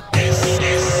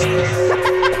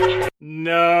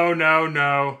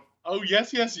 No. Oh,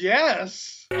 yes.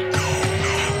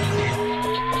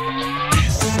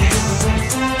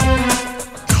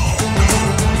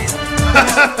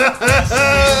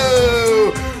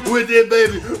 We did,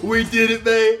 baby. We did it,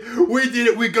 man. We did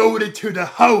it. We going into the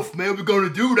house, man. We're gonna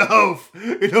do the house.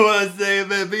 You know what I'm saying,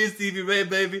 man? Me and Stevie Ray,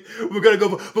 baby. We're gonna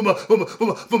go from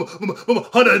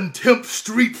 110th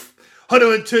Street.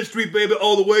 110th Street, baby,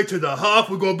 all the way to the Hoff.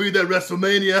 We're going to be there at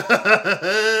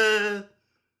WrestleMania.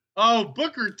 Oh,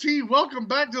 Booker T, welcome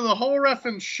back to the whole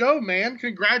reffing show, man.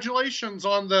 Congratulations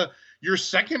on your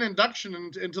second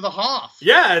induction into the Hoff.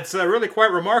 Yeah, it's really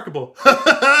quite remarkable. Baby,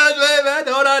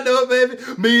 I know, baby.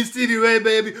 Me and Stevie Ray,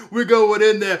 baby, we're going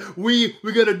in there. We're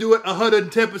going to do it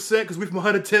 110% because we're from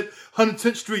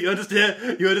 110th Street. You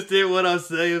understand? You understand what I'm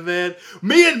saying, man?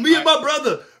 Me and my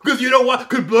brother. Because you know what?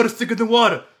 Because blood is thicker than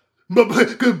water.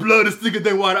 Good blood is thicker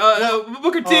than water.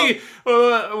 Booker T,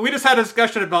 we just had a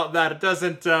discussion about that. It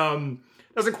doesn't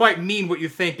quite mean what you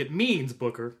think it means,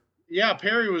 Booker. Yeah,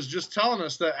 Perry was just telling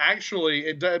us that actually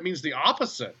it means the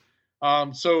opposite.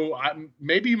 So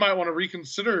maybe you might want to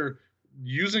reconsider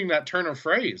using that turn of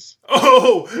phrase.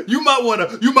 Oh, you might want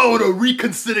to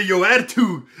reconsider your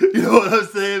attitude. You know what I'm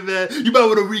saying, man? You might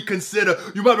want to reconsider.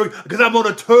 Because I'm on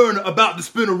a turn about to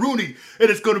spin a Rooney, and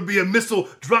it's going to be a missile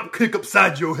drop kick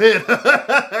upside your head.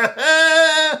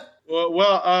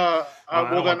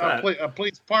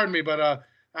 Please pardon me, but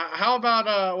how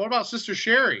about what about Sister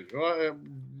Sherry?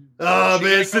 Oh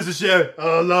man, Sister Sherry.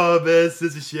 Oh Lord, man,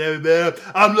 Sister Sherry, man.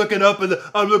 I'm looking up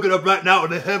right now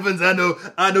in the heavens. I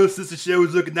know Sister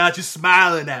Sherry's looking down. She's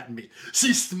smiling at me.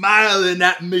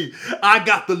 I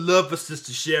got the love for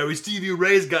Sister Sherry. Stevie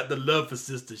Ray's got the love for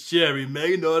Sister Sherry, man.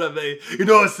 You know what I mean? You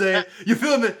know what I'm saying? You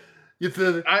feel me? You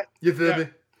feel me? I feel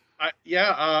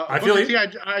you.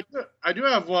 I do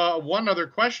have one other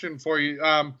question for you.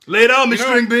 Lay it on me,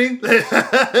 String Bean.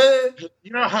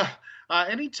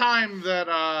 Anytime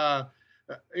that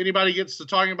anybody gets to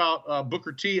talking about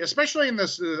Booker T, especially in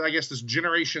this, this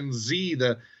Generation Z,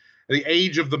 the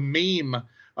age of the meme,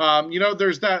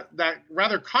 there's that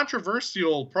rather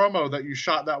controversial promo that you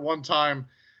shot that one time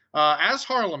as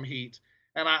Harlem Heat.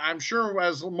 And I'm sure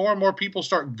as more and more people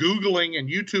start Googling and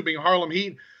YouTubing Harlem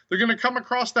Heat, they're going to come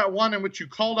across that one in which you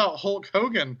called out Hulk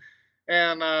Hogan.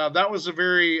 And that was a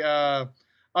very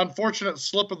unfortunate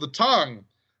slip of the tongue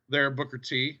there, Booker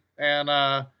T. And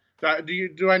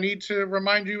do I need to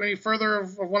remind you any further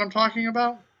of what I'm talking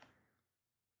about?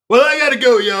 Well, I gotta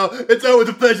go, y'all. It's always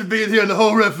a pleasure being here on the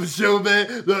whole reference show, man.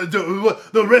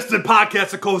 The wrestling podcast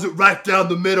that calls it right down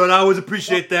the middle, and I always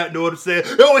appreciate that. You know what I'm saying?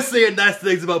 They're always saying nice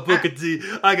things about Booker T.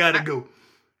 I gotta go.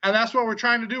 And that's what we're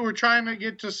trying to do. We're trying to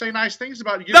get to say nice things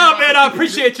about you. No, man, I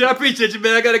appreciate you. Man.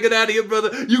 I gotta get out of here,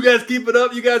 brother. You guys keep it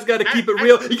up. You guys gotta keep it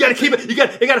real. You gotta keep it. You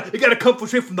gotta come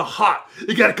straight from the heart.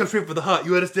 You gotta come straight from the heart.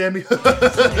 You understand me?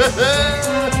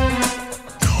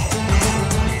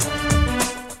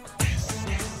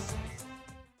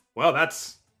 Well,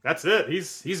 that's it.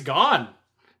 He's gone,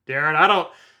 Daryn. I don't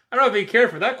know if he cared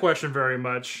for that question very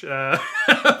much,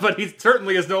 but he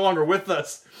certainly is no longer with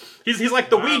us. He's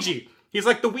like the Ouija. He's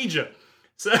like the Ouija.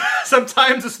 So,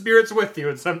 sometimes the spirit's with you,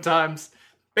 and sometimes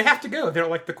they have to go. They don't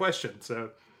like the question.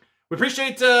 So we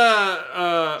appreciate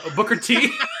Booker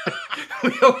T.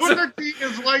 Booker T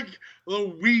is like the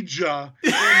Ouija.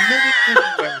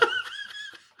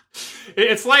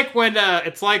 It's like when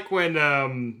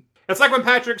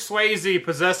Patrick Swayze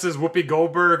possesses Whoopi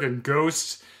Goldberg and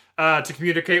Ghost to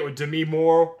communicate with Demi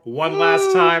Moore one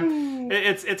last time.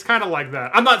 It's kind of like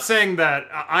that. I'm not saying that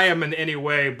I am in any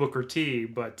way Booker T,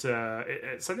 but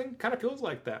something kind of feels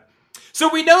like that. So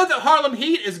we know that Harlem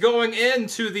Heat is going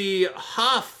into the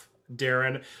Hoff,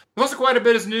 Daryn. There's also quite a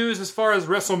bit of news as far as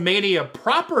WrestleMania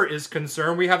proper is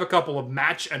concerned. We have a couple of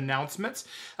match announcements.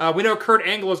 We know Kurt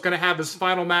Angle is going to have his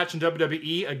final match in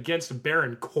WWE against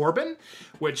Baron Corbin,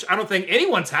 which I don't think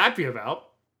anyone's happy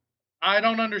about. I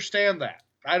don't understand that.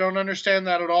 I don't understand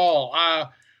that at all.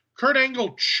 Kurt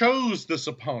Angle chose this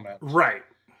opponent. Right.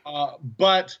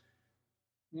 But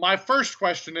my first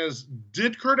question is,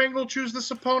 did Kurt Angle choose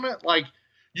this opponent? Like,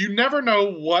 you never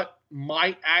know what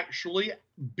might actually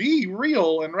be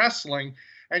real in wrestling.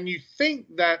 And you think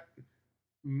that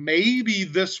maybe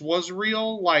this was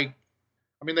real. Like,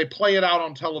 I mean, they play it out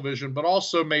on television, but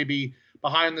also maybe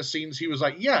behind the scenes, he was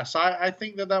like, yes, I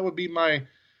think that would be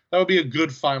a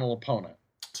good final opponent.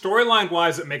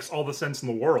 Storyline-wise, it makes all the sense in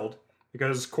the world,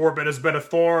 because Corbin has been a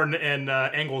thorn in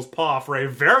Angle's paw for a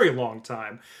very long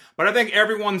time. But I think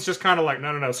everyone's just kind of like,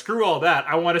 no, screw all that.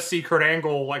 I want to see Kurt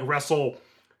Angle like wrestle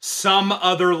some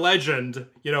other legend,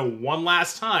 one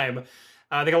last time.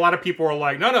 I think a lot of people are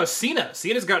like, no, Cena.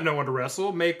 Cena's got no one to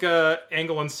wrestle. Make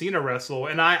Angle and Cena wrestle.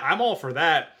 And I'm all for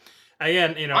that.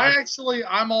 Again,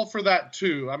 I'm all for that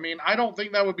too. I mean, I don't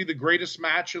think that would be the greatest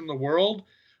match in the world.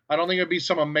 I don't think it'd be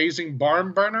some amazing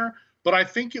barn burner, but I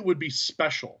think it would be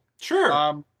special. Sure.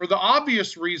 For the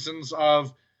obvious reasons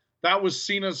of that was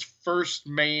Cena's first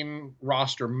main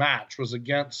roster match was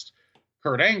against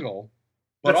Kurt Angle.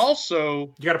 But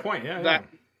also... You got a point, yeah.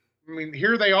 I mean,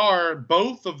 here they are,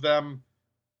 both of them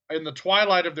in the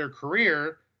twilight of their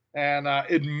career, and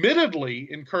admittedly,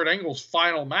 in Kurt Angle's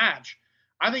final match,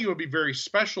 I think it would be very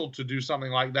special to do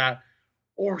something like that.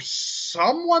 Or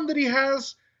someone that he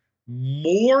has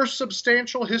more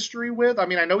substantial history with. I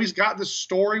mean, I know he's got this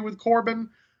story with Corbin,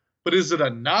 but is it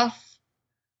enough?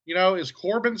 Is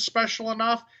Corbin special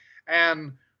enough?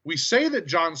 And we say that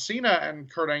John Cena and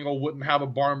Kurt Angle wouldn't have a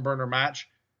barn burner match.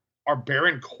 Are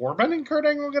Baron Corbin and Kurt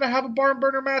Angle going to have a barn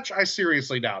burner match? I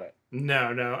seriously doubt it.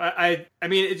 No. I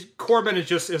mean, Corbin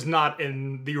is not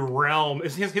in the realm.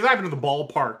 He's not even in the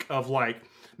ballpark of like,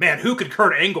 man, who could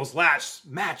Kurt Angle's last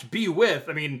match be with?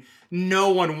 I mean, no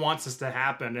one wants this to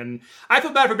happen. And I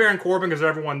feel bad for Baron Corbin because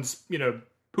everyone's,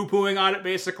 poo-pooing on it,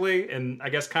 basically, and I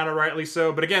guess kind of rightly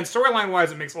so. But again,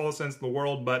 storyline-wise, it makes all the sense in the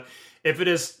world. But if it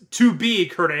is to be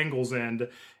Kurt Angle's end,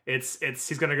 he's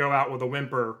going to go out with a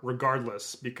whimper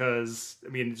regardless, because, I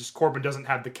mean, just Corbin doesn't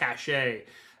have the cachet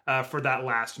for that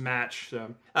last match.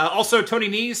 So. Also, Tony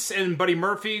Nese and Buddy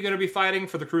Murphy going to be fighting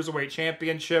for the Cruiserweight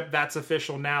Championship. That's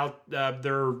official now.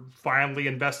 They're finally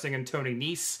investing in Tony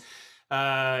Nese.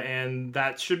 And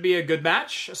that should be a good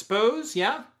match, I suppose,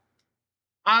 yeah?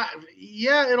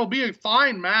 It'll be a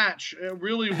fine match. It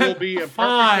really will be a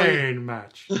fine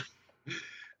match.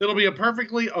 It'll be a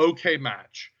perfectly okay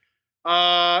match.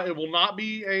 It will not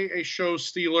be a show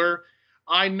stealer.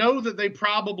 I know that they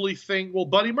probably think, well,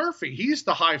 Buddy Murphy, he's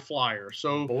the high flyer.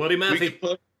 So Buddy Murphy.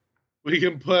 We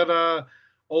can put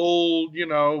old,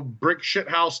 brick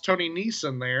shithouse Tony Nese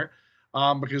in there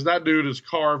because that dude is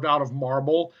carved out of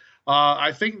marble.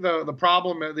 I think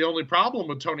the only problem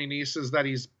with Tony Nese is that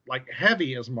he's like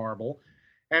heavy as marble,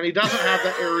 and he doesn't have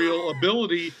the aerial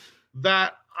ability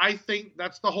that I think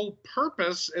that's the whole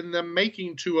purpose in them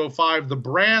making 205 the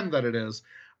brand that it is.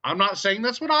 I'm not saying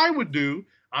that's what I would do.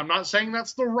 I'm not saying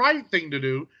that's the right thing to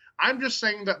do. I'm just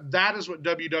saying that is what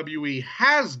WWE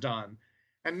has done.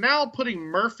 And now putting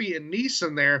Murphy and Nese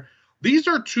in there, these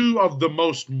are two of the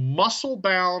most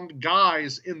muscle-bound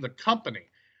guys in the company.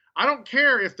 I don't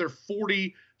care if they're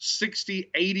 40,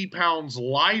 60, 80 pounds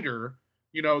lighter,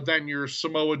 than your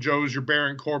Samoa Joes, your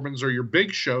Baron Corbins, or your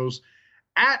Big Shows.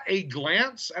 At a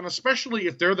glance, and especially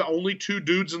if they're the only two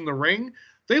dudes in the ring,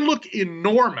 they look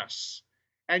enormous.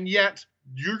 And yet,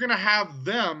 you're going to have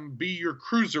them be your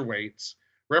cruiserweights,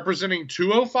 representing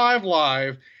 205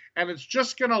 Live, and it's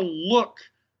just going to look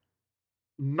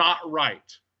not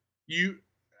right.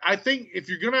 I think if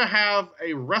you're going to have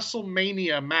a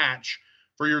WrestleMania match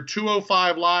for your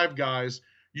 205 Live guys,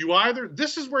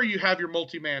 this is where you have your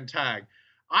multi-man tag.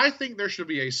 I think there should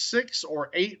be a 6 or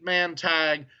 8 man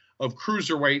tag of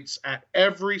cruiserweights at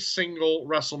every single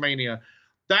WrestleMania.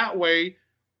 That way,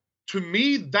 to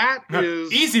me, that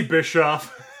is easy,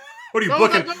 Bischoff. What are you No,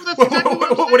 booking? that's exactly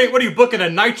what What are you booking, a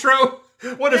Nitro?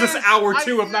 What is this, hour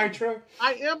 2 of Nitro?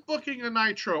 I am booking a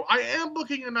Nitro.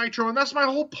 And that's my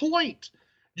whole point.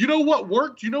 You know what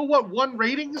worked? You know what won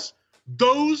ratings?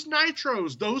 Those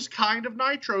Nitros, those kind of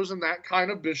Nitros, and that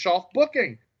kind of Bischoff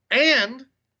booking. And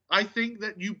I think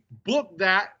that you book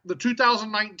that, the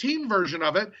 2019 version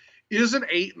of it is an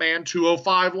 8-man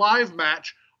 205 Live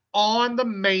match on the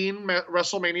main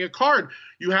WrestleMania card.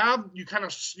 You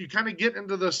kind of get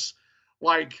into this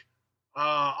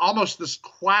almost this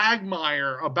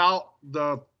quagmire about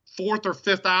the 4th or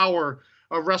 5th hour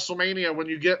of WrestleMania when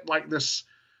you get like this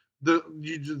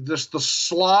the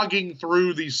slogging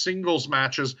through these singles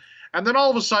matches, and then all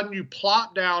of a sudden you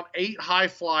plop down 8 high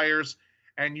flyers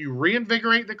and you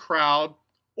reinvigorate the crowd.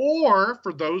 Or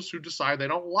for those who decide they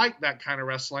don't like that kind of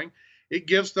wrestling, it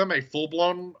gives them a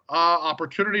full-blown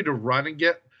opportunity to run and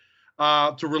get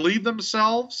to relieve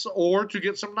themselves or to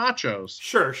get some nachos.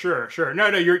 Sure. No,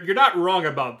 you're not wrong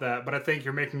about that, but I think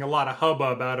you're making a lot of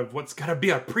hubbub out of what's going to be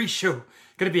a pre-show,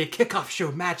 going to be a kickoff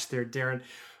show match there, Daryn.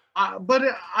 But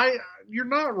you're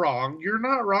not wrong. You're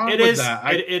not wrong It with is,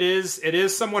 that. it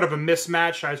is somewhat of a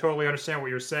mismatch. I totally understand what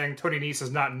you're saying. Tony Nese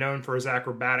is not known for his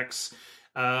acrobatics.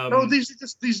 No,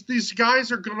 these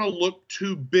guys are gonna look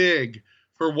too big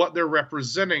for what they're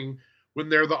representing when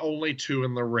they're the only two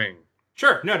in the ring.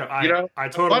 Sure, no, I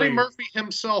totally. Buddy Murphy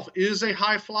himself is a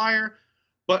high flyer,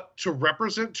 but to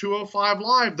represent 205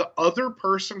 Live, the other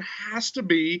person has to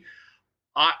be,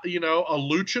 a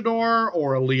luchador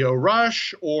or a Leo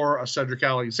Rush or a Cedric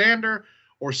Alexander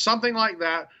or something like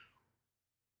that.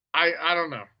 I don't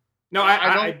know. No,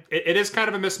 it is kind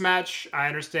of a mismatch. I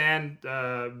understand,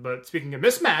 but speaking of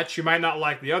mismatch, you might not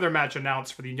like the other match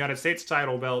announced for the United States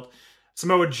title belt.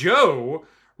 Samoa Joe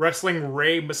wrestling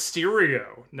Rey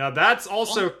Mysterio. Now that's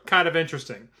also kind of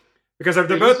interesting because they're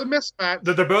both a mismatch.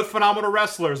 They're both phenomenal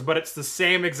wrestlers, but it's the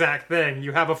same exact thing.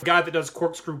 You have a guy that does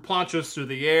corkscrew planches through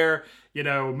the air,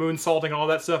 moonsaulting, all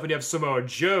that stuff, and you have Samoa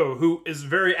Joe, who is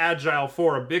very agile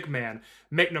for a big man.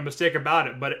 Make no mistake about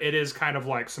it, but it is kind of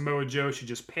like Samoa Joe should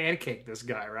just pancake this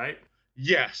guy, right?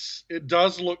 Yes, it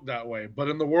does look that way, but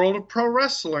in the world of pro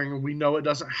wrestling, we know it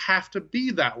doesn't have to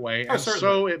be that way,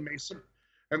 so it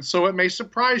may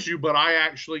surprise you. But I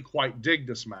actually quite dig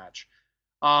this match.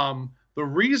 The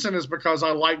reason is because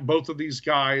I like both of these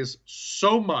guys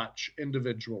so much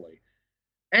individually,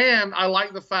 and I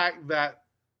like the fact that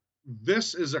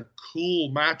this is a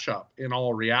cool matchup in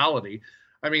all reality.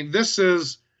 I mean, this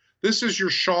is your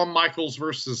Shawn Michaels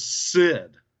versus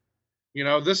Sid.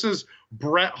 This is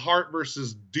Bret Hart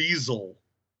versus Diesel.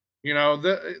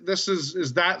 This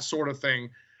is that sort of thing.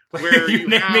 Where you're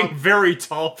naming very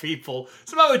tall people.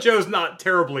 Samoa Joe's not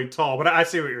terribly tall, but I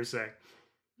see what you're saying.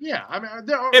 Yeah, I mean,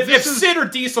 if Sid or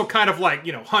Diesel kind of like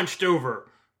hunched over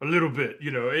a little bit,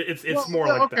 it's more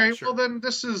like that. Okay, sure. Well then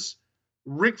this is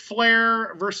Ric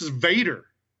Flair versus Vader,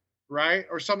 right,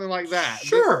 or something like that.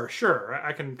 Sure.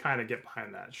 I can kind of get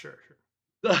behind that. Sure.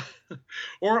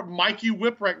 Or Mikey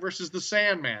Whipwreck versus the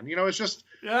Sandman. It's just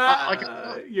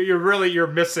you're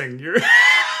missing.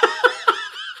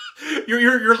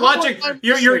 You're launching.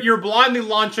 You're blindly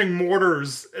launching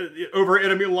mortars over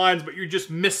enemy lines, but you're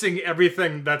just missing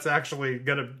everything that's actually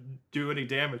gonna do any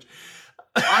damage.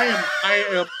 I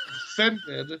am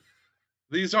offended.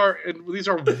 These are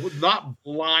not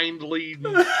blindly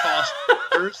tossed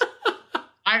mortars.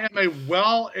 I am a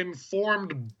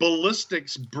well-informed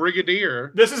ballistics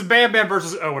brigadier. This is Bam Bam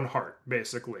versus Owen Hart,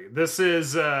 basically. This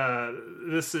is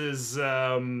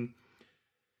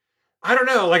I don't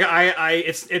know, like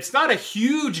it's not a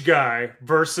huge guy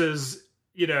versus,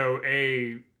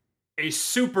 a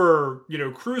super,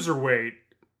 cruiserweight.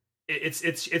 It's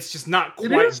just not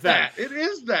quite that. It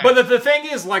is that. But the thing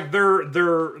is, like,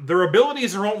 their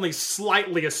abilities are only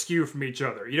slightly askew from each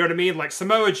other. You know what I mean? Like,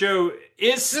 Samoa Joe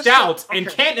is stout and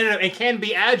can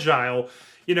be agile.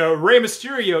 Rey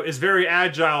Mysterio is very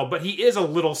agile, but he is a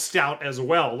little stout as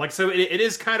well. Like, so it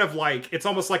is kind of like, it's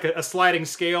almost like a sliding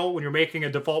scale when you're making a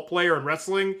default player in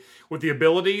wrestling with the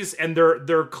abilities, and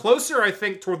they're closer, I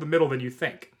think, toward the middle than you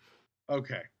think.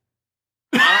 Okay.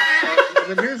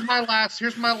 Then here's my last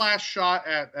shot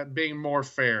at being more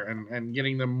fair and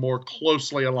getting them more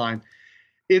closely aligned.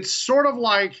 It's sort of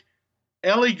like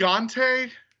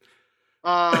Elegante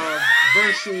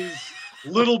versus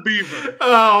Little Beaver.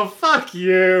 Oh, fuck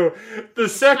you. The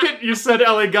second you said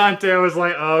Elegante, I was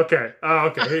like, oh, okay.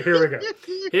 Here we go.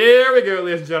 Here we go,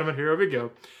 ladies and gentlemen. Here we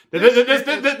go.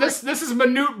 This is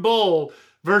Manute Bull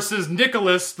versus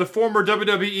Nicholas, the former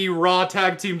WWE Raw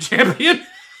Tag Team Champion.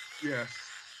 Yes.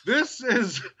 This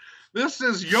is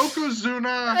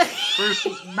Yokozuna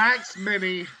versus Max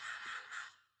Mini.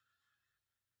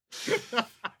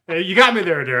 Hey, you got me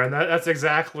there, Darren. That's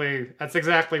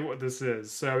exactly what this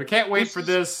is. So we can't wait for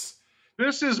this.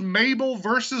 This is Mabel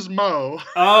versus Mo.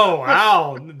 Oh,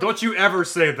 wow. Don't you ever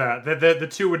say that. The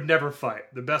two would never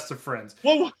fight. The best of friends.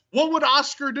 What would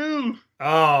Oscar do?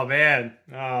 Oh, man.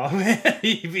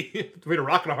 We'd a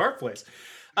rock and a hard place.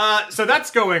 So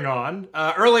that's going on.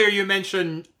 Earlier you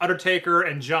mentioned Undertaker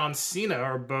and John Cena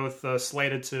are both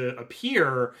slated to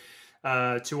appear.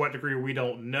 To what degree, we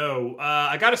don't know.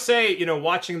 I gotta say,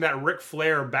 watching that Ric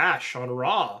Flair bash on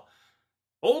Raw,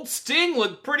 old Sting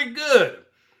looked pretty good.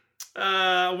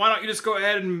 Why don't you just go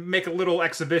ahead and make a little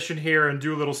exhibition here and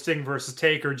do a little Sting versus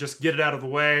Taker, just get it out of the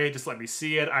way, just let me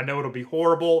see it. I know it'll be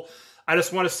horrible. I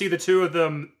just want to see the two of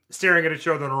them staring at each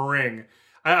other in a ring.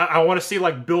 I want to see,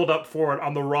 build up for it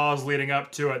on the Raws leading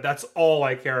up to it. That's all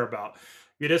I care about.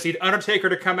 You just need Undertaker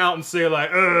to come out and say,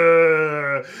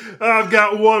 I've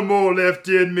got one more left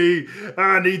in me.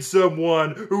 I need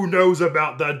someone who knows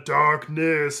about the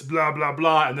darkness, blah, blah,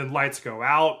 blah. And then lights go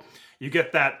out. You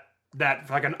get that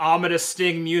like an ominous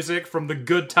Sting music from the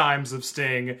good times of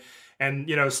Sting.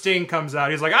 And, Sting comes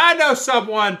out. He's like, I know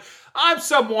someone. I'm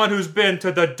someone who's been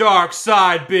to the dark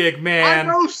side, big man. I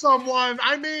know someone.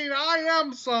 I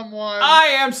am someone. I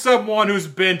am someone who's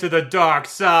been to the dark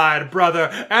side, brother.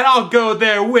 And I'll go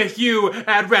there with you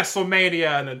at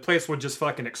WrestleMania. And the place would just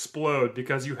fucking explode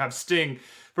because you have Sting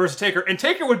versus Taker. And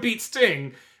Taker would beat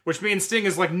Sting, which means Sting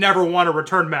has never won a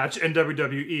return match in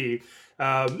WWE.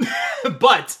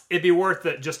 But it'd be worth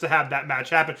it just to have that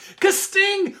match happen. Because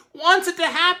Sting wants it to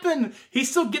happen. He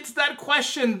still gets that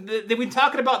question. They've been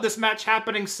talking about this match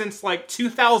happening since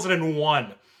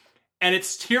 2001. And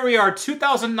here we are,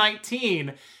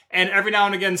 2019. And every now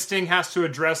and again, Sting has to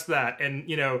address that. And,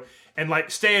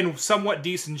 stay in somewhat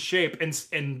decent shape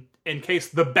in case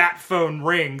the bat phone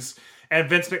rings. And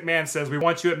Vince McMahon says, we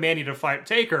want you at Mania to fight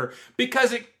Taker.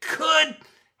 Because it could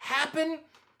happen.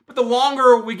 But the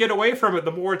longer we get away from it,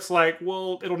 the more it's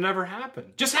it'll never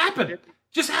happen. Just happen.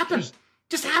 Just happen.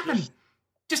 Just happen.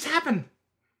 Just happen.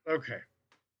 Okay.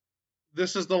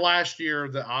 This is the last year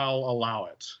that I'll allow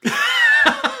it.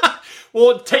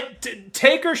 Well,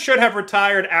 Taker should have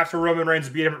retired after Roman Reigns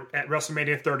beat him at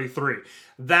WrestleMania 33.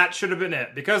 That should have been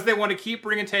it. Because they want to keep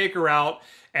bringing Taker out,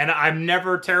 and I'm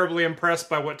never terribly impressed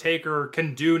by what Taker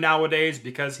can do nowadays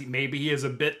because he is a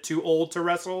bit too old to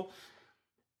wrestle.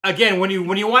 Again, when you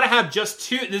want to have just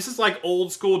two, this is like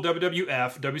old school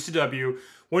WWF, WCW,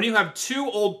 when you have two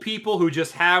old people who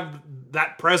just have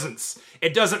that presence,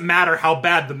 it doesn't matter how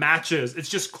bad the match is. It's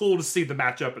just cool to see the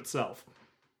matchup itself.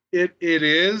 It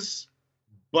is,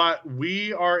 but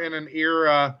we are in an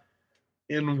era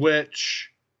in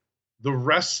which the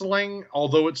wrestling,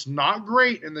 although it's not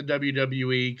great in the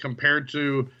WWE compared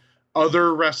to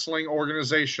other wrestling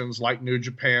organizations like New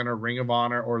Japan or Ring of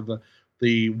Honor or the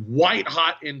white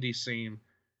hot indie scene,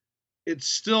 it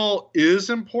still is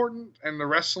important, and the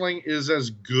wrestling is as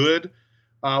good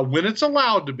when it's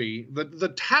allowed to be.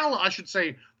 The talent, I should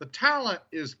say, the talent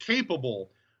is capable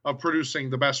of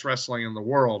producing the best wrestling in the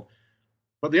world,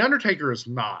 but the Undertaker is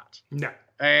not. No.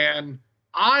 And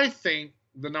I think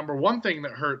the number one thing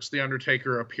that hurts the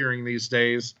Undertaker appearing these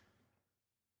days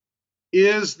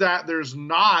is that there's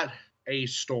not a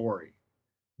story.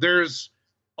 There's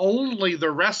only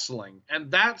the wrestling, and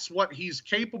that's what he's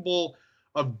capable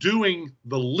of doing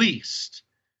the least.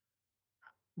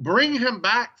 Bring him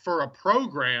back for a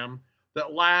program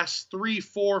that lasts 3,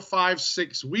 4, 5,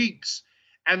 6 weeks,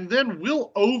 and then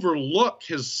we'll overlook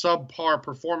his subpar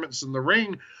performance in the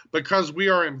ring because we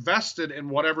are invested in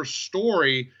whatever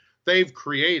story they've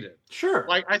created. Sure.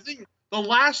 I think the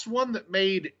last one that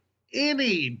made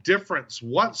any difference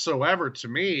whatsoever to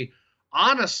me,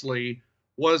 honestly,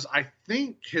 was I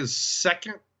think his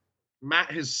second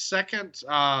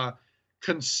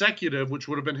consecutive, which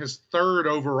would have been his third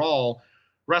overall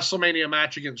WrestleMania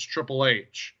match against Triple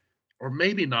H, or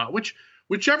maybe not.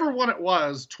 Whichever one it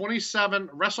was,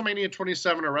 WrestleMania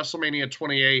 27 or WrestleMania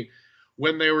 28,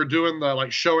 when they were doing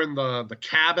showing the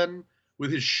cabin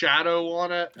with his shadow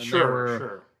on it. And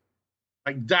sure.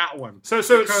 That one. So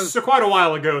quite a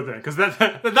while ago then, because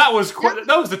that was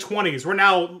the 20s. We're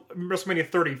now WrestleMania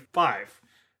 35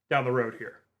 down the road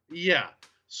here. Yeah.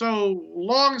 So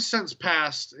long since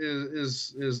past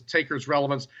is Taker's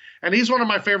relevance, and he's one of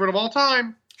my favorite of all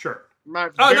time. Sure.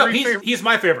 He's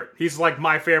my favorite. He's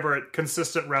my favorite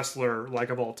consistent wrestler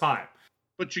of all time.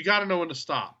 But you got to know when to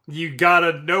stop. You got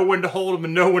to know when to hold him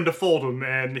and know when to fold him,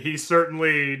 and he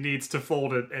certainly needs to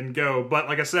fold it and go. But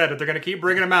like I said, if they're going to keep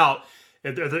bringing him out,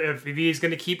 if he's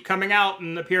going to keep coming out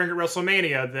and appearing at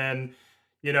WrestleMania, then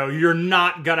you're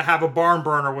not going to have a barn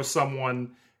burner with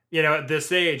someone. At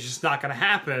this age, it's not going to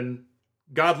happen.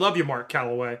 God love you, Mark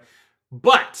Calloway.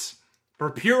 But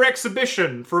for pure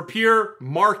exhibition, for pure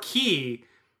marquee,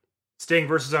 Sting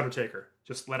versus Undertaker.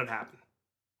 Just let it happen.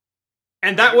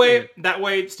 And that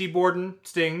way, Steve Borden,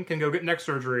 Sting, can go get neck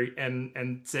surgery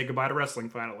and say goodbye to wrestling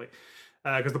finally.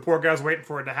 Because the poor guy's waiting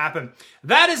for it to happen.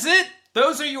 That is it.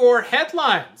 Those are your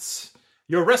headlines.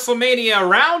 Your WrestleMania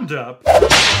Round-Up.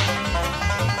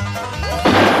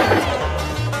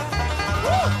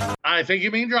 I think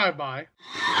you mean Drive-By.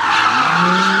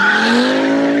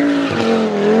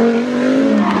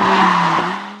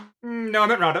 No, I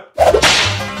meant Round-Up.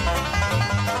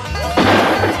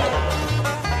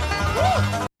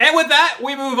 And with that,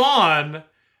 we move on.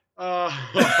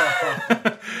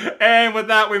 And with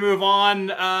that, we move on.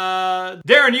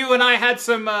 Daryn, you and I had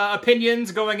some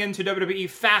opinions going into WWE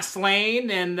Fastlane,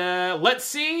 and let's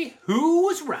see who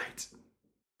was right.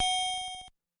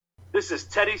 This is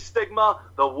Teddy Stigma,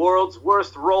 the world's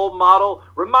worst role model,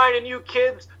 reminding you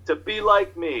kids to be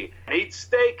like me. Eat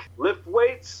steak, lift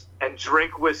weights, and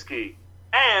drink whiskey.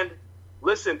 And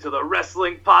listen to the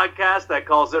wrestling podcast that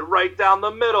calls it right down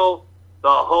the middle. the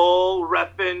whole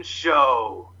reppin'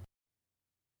 show.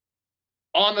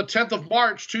 On the 10th of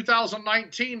March,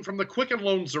 2019, from the Quicken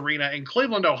Loans Arena in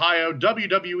Cleveland, Ohio,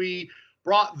 WWE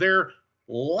brought their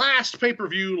last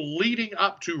pay-per-view leading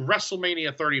up to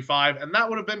WrestleMania 35, and that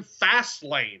would have been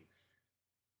Fastlane.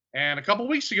 And a couple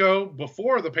weeks ago,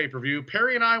 before the pay-per-view,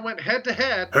 Perry and I went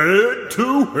head-to-head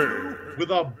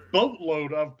with a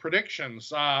boatload of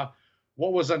predictions.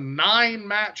 What was a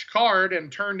 9-match card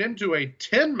and turned into a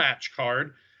 10-match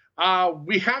card.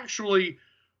 We actually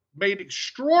made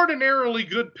extraordinarily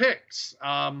good picks.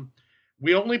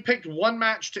 We only picked one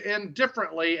match to end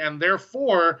differently, and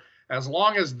therefore, as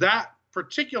long as that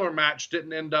particular match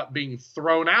didn't end up being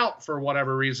thrown out for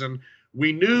whatever reason,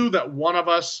 we knew that one of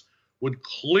us would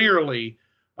clearly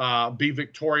be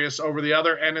victorious over the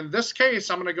other. And in this case,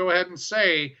 I'm going to go ahead and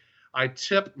say I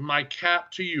tip my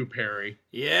cap to you, Perry.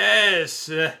 Yes.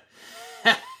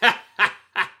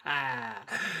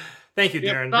 Thank you,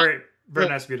 Daryn. Very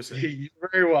nice of you to say. You're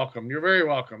very welcome. You're very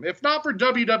welcome. If not for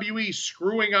WWE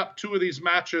screwing up 2 of these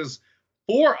matches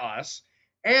for us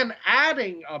and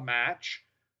adding a match,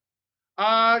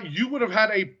 you would have had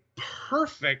a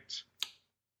perfect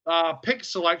pick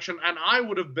selection, and I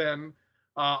would have been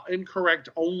incorrect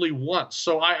only once.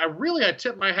 So I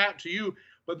tip my hat to you,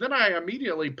 but then I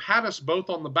immediately pat us both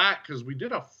on the back because we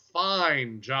did a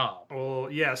fine job. Well,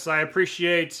 yes, I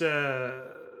appreciate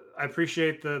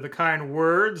the kind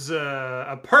words.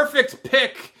 A perfect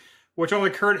pick, which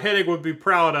only Kurt Hennig would be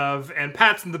proud of, and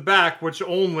pats in the back, which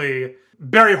only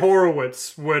Barry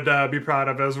Horowitz would be proud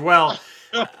of as well.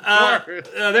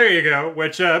 There you go.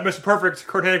 Which Mr. Perfect,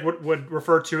 Kurt Hennig would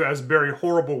refer to as Barry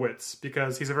Horriblewitz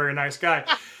because he's a very nice guy.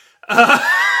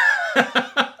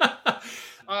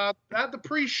 At the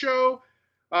pre-show,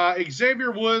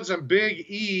 Xavier Woods and Big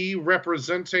E,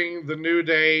 representing the New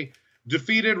Day,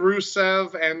 defeated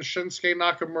Rusev and Shinsuke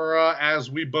Nakamura, as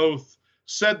we both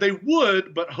said they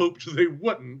would, but hoped they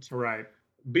wouldn't. Right.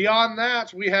 Beyond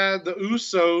that, we had the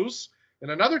Usos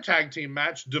in another tag team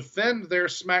match defend their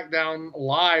SmackDown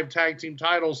Live tag team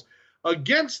titles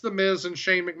against The Miz and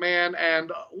Shane McMahon,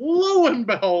 and lo and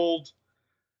behold,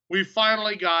 we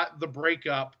finally got the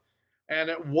breakup, and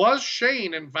it was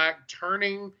Shane, in fact,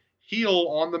 turning heel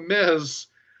on The Miz,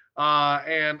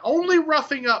 and only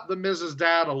roughing up The Miz's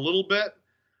dad a little bit.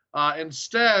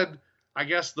 Instead, I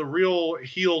guess the real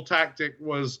heel tactic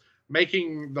was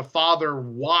making the father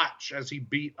watch as he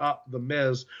beat up The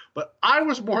Miz. But I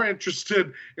was more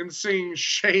interested in seeing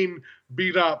Shane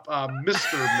beat up Mr.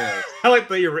 Miz. I like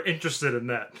that you were interested in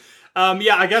that.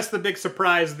 Yeah, I guess the big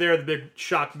surprise there, the big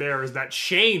shock there, is that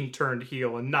Shane turned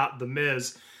heel and not The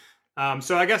Miz.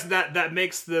 So I guess that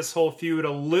makes this whole feud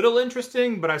a little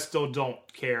interesting, but I still don't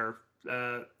care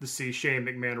to see Shane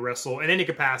McMahon wrestle in any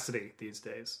capacity these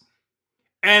days.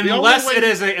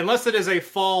 Unless it is a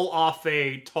fall off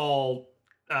a tall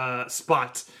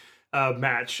spot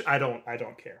match, I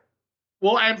don't care.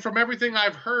 Well, and from everything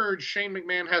I've heard, Shane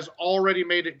McMahon has already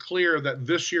made it clear that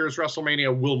this year's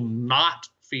WrestleMania will not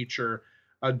feature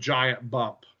a giant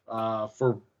bump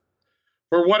for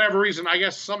whatever reason. I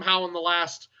guess somehow in the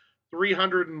last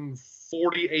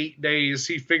 348 days,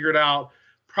 he figured out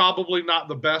probably not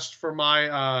the best for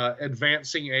my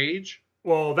advancing age.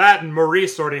 Well, that and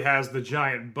Maurice already has the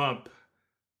giant bump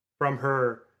from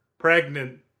her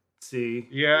pregnancy.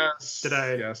 Yes.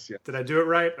 Yes. Did I do it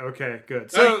right? Okay, good.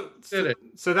 Did it.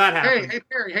 So that happened.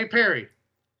 Hey Perry.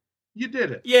 You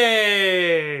did it.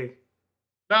 Yay!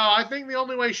 Now, I think the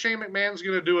only way Shane McMahon's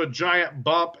going to do a giant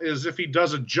bump is if he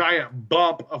does a giant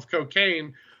bump of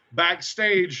cocaine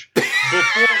backstage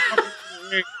before coming to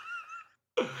the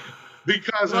ring.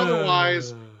 Because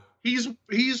otherwise, he's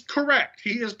correct.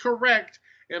 He is correct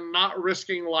in not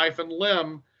risking life and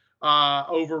limb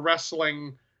over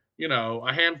wrestling,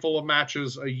 a handful of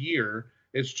matches a year.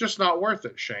 It's just not worth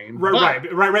it, Shane. Right.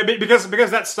 Because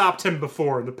that stopped him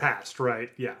before in the past,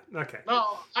 right? Yeah. Okay.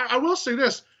 No, I will say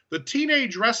this: the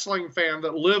teenage wrestling fan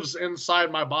that lives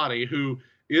inside my body, who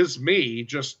is me,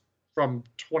 just from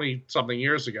 20-something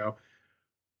years ago.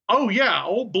 Oh yeah,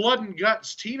 old blood and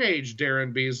guts teenage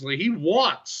Daryn Beasley. He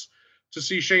wants to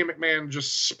see Shane McMahon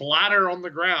just splatter on the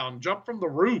ground, jump from the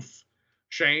roof.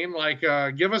 Shane,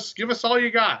 give us all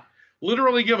you got.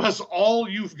 Literally, give us all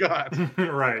you've got.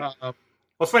 Right. Well,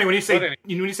 it's funny when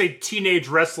you say teenage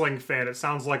wrestling fan, it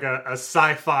sounds like a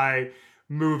sci-fi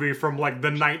movie from the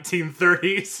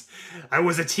 1930s. I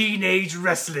was a teenage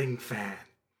wrestling fan.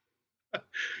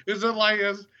 Is it like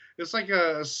it's like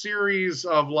a series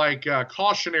of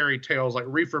cautionary tales, like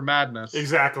Reefer Madness?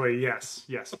 Exactly. Yes,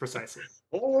 precisely.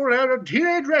 Oh, a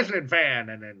teenage wrestling fan,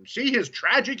 and then see his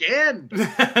tragic end.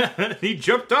 He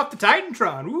jumped off the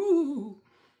Titantron. Woo!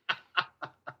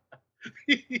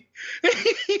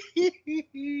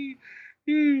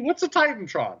 What's a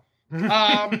Titantron?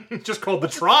 Just called the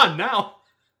Tron now.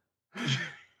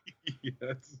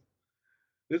 Yes.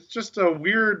 It's just a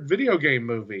weird video game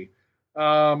movie.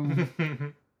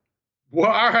 Well,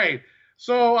 all right.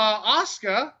 So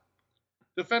Asuka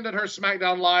defended her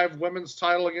SmackDown Live women's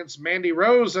title against Mandy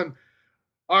Rose, and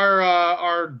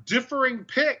our differing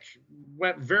pick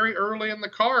went very early in the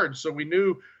card, so we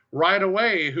knew right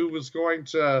away who was going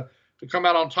to come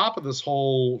out on top of this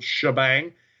whole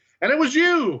shebang. And it was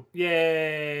you.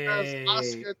 Yay. As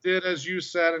Asuka did, as you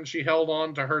said, and she held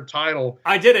on to her title.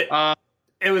 I did it.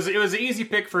 It was an easy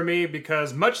pick for me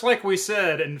because much like we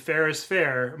said in Fair is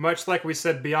Fair, much like we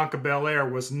said Bianca Belair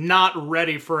was not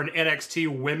ready for an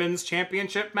NXT Women's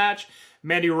Championship match,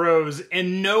 Mandy Rose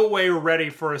in no way ready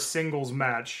for a singles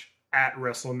match at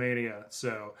WrestleMania.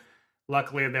 So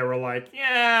luckily they were like,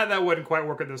 yeah, that wouldn't quite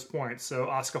work at this point. So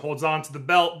Asuka holds on to the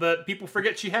belt that people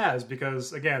forget she has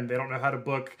because, again, they don't know how to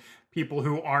book people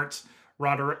who aren't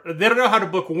Ronda. They don't know how to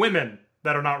book women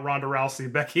that are not Ronda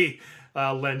Rousey, Becky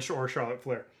Lynch, or Charlotte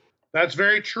Flair. That's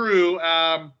very true.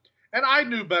 And I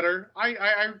knew better.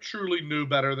 I truly knew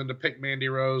better than to pick Mandy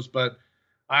Rose, but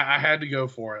I had to go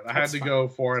for it. I had to go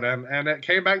for it, and it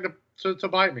came back to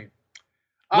bite me.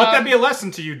 Let that be a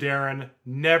lesson to you, Daryn.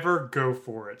 Never go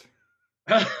for it.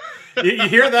 You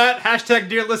hear that? Hashtag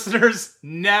dear listeners,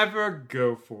 never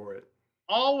go for it.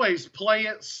 Always play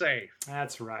it safe.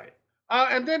 That's right.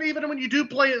 And then even when you do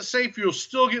play it safe, you'll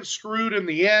still get screwed in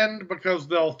the end because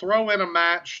they'll throw in a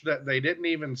match that they didn't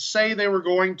even say they were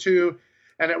going to.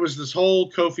 And it was this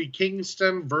whole Kofi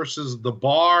Kingston versus The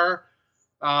Bar.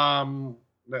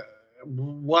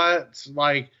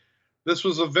 This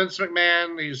was a Vince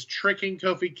McMahon. He's tricking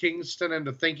Kofi Kingston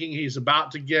into thinking he's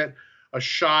about to get a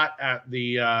shot at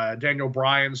the Daniel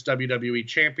Bryan's WWE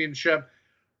Championship.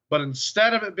 But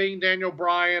instead of it being Daniel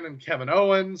Bryan and Kevin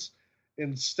Owens,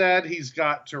 instead he's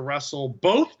got to wrestle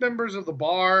both members of The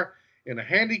Bar in a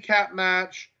handicap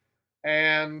match.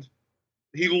 And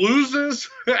he loses.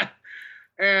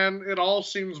 And it all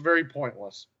seems very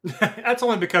pointless. That's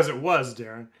only because it was,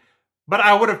 Daryn. But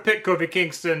I would have picked Kofi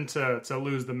Kingston to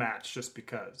lose the match just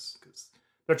because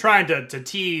they're trying to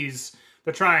tease,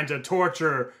 they're trying to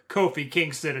torture Kofi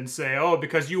Kingston and say, oh,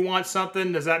 because you want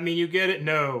something, does that mean you get it?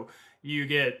 No, you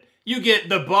get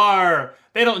The Bar.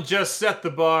 They don't just set the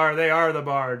bar, they are the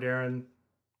bar, Daryn.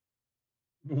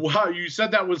 Wow, you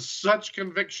said that with such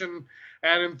conviction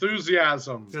and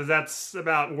enthusiasm. Because that's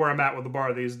about where I'm at with The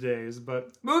Bar these days.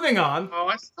 But moving on. Oh,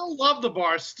 I still love The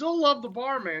Bar. Still love The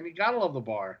Bar, man. You gotta love The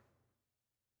Bar.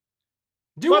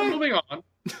 Moving on.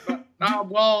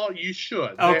 Well, you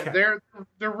should. Okay. They're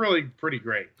really pretty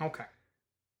great. Okay.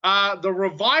 The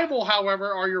Revival,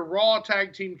 however, are your Raw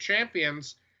Tag Team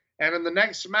Champions. And in the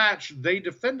next match, they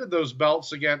defended those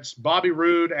belts against Bobby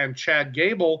Roode and Chad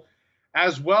Gable,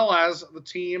 as well as the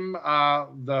team,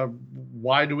 the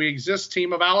Why Do We Exist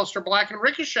team of Aleister Black and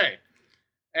Ricochet.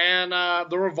 And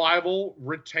the Revival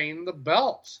retained the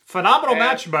belts. Phenomenal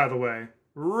match, by the way.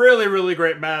 Really, really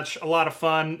great match. A lot of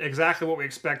fun. Exactly what we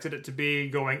expected it to be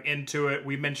going into it.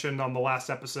 We mentioned on the last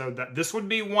episode that this would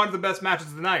be one of the best matches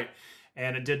of the night,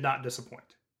 and it did not disappoint.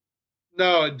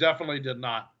 No, it definitely did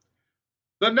not.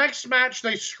 The next match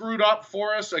they screwed up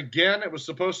for us again. It was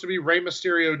supposed to be Rey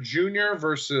Mysterio Jr.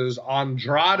 versus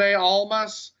Andrade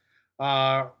Almas.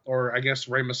 Or I guess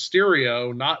Rey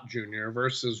Mysterio, not Jr.,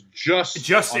 versus just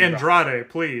Andrade,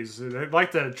 please. I'd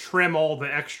like to trim all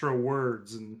the extra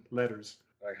words and letters.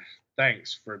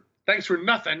 Thanks for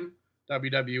nothing,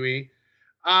 WWE.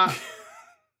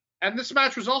 And this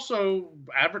match was also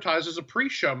advertised as a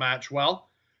pre-show match. Well,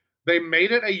 they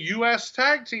made it a U.S.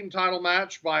 Tag Team title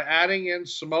match by adding in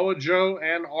Samoa Joe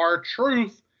and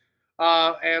R-Truth.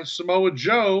 And Samoa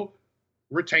Joe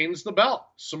retains the belt.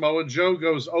 Samoa Joe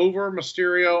goes over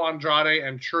Mysterio, Andrade,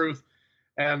 and Truth.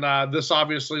 And this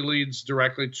obviously leads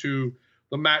directly to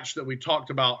the match that we talked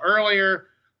about earlier.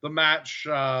 The match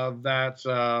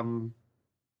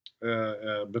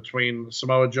between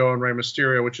Samoa Joe and Rey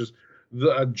Mysterio, which is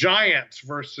a giant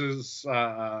versus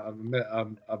a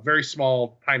very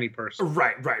small, tiny person.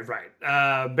 Right.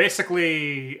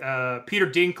 Basically, Peter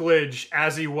Dinklage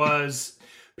as he was...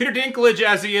 Peter Dinklage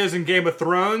as he is in Game of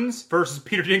Thrones versus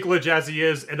Peter Dinklage as he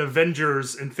is in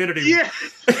Avengers Infinity War. Yeah!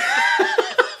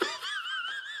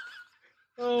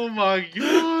 Oh my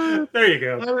god! There you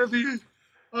go.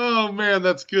 Oh man,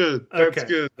 that's good. That's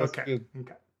good. That's good.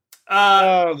 Okay.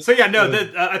 I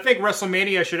think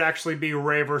WrestleMania should actually be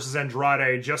Rey versus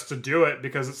Andrade just to do it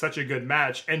because it's such a good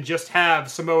match, and just have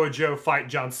Samoa Joe fight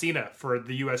John Cena for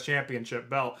the U.S. Championship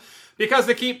belt. Because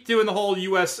they keep doing the whole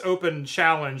U.S. Open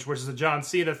Challenge, which is a John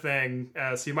Cena thing,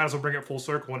 so you might as well bring it full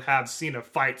circle and have Cena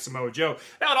fight Samoa Joe.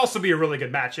 That would also be a really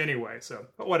good match anyway, so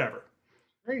but whatever.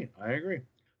 I agree.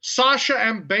 Sasha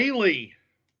and Bayley,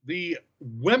 the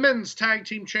women's tag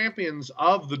team champions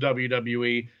of the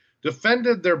WWE,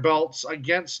 defended their belts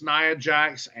against Nia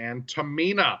Jax and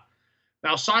Tamina.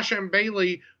 Now, Sasha and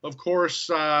Bayley, of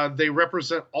course, they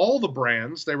represent all the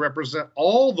brands. They represent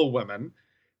all the women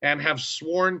and have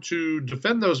sworn to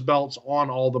defend those belts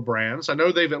on all the brands. I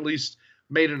know they've at least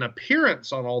made an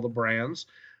appearance on all the brands.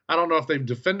 I don't know if they've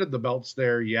defended the belts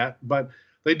there yet, but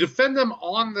they defend them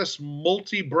on this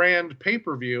multi-brand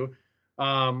pay-per-view. They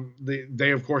are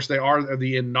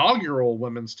the inaugural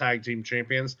women's tag team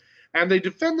champions, and they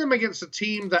defend them against a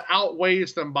team that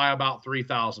outweighs them by about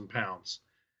 3,000 pounds.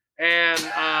 And,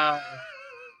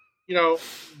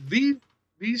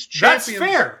 these champions... That's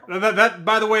fair. That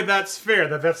by the way, that's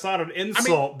fair. That's not an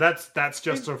insult. That's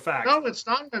just a fact. No, it's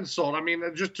not an insult. I mean,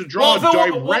 just to draw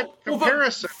a direct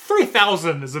comparison.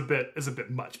 3,000 is a bit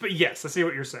much, but yes, I see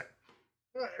what you're saying.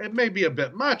 It may be a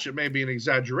bit much. It may be an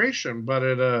exaggeration, but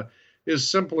it is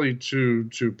simply to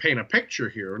paint a picture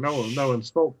here. No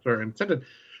insults are intended.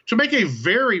 To make a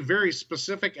very, very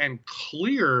specific and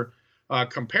clear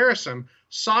comparison,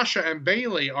 Sasha and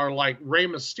Bayley are like Rey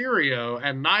Mysterio,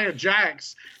 and Nia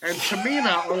Jax and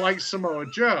Tamina are like Samoa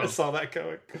Joe. I saw that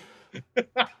going.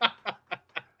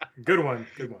 Good one.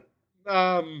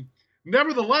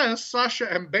 Nevertheless, Sasha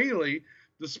and Bayley,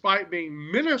 despite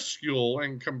being minuscule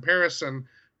in comparison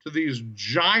to these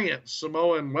giant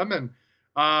Samoan women,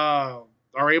 are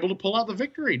able to pull out the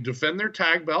victory, defend their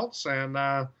tag belts, and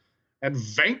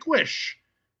vanquish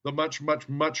the much, much,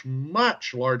 much,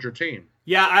 much larger team.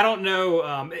 Yeah, I don't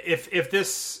know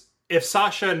if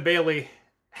Sasha and Bayley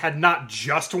had not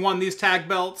just won these tag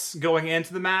belts going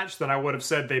into the match, then I would have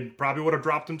said they probably would have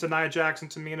dropped them to Nia Jax and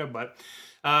Tamina.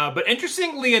 But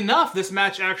interestingly enough, this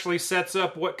match actually sets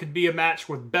up what could be a match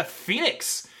with Beth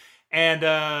Phoenix and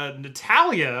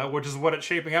Natalya, which is what it's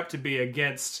shaping up to be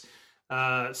against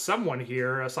someone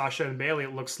here, Sasha and Bayley,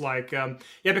 it looks like.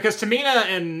 Because Tamina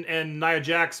and Nia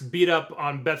Jax beat up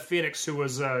on Beth Phoenix, who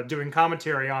was doing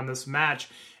commentary on this match.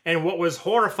 And what was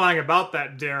horrifying about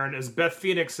that, Darren, is Beth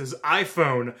Phoenix's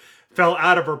iPhone fell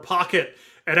out of her pocket.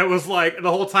 And it was like,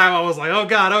 the whole time I was like, oh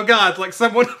God, like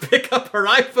someone pick up her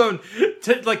iPhone.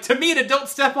 Tamina, don't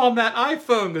step on that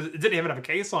iPhone, because it didn't even have a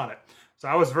case on it. So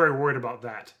I was very worried about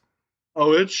that.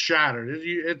 Oh, it's shattered.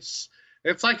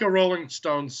 It's like a Rolling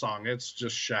Stones song. It's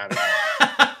just shattered.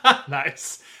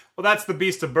 Nice. Well, that's the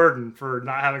beast of burden for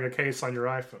not having a case on your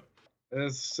iPhone.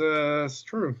 It's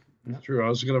true. It's true. I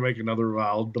was going to make another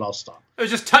vow, but I'll stop. It was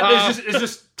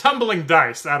just tumbling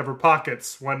dice out of her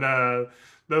pockets when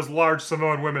those large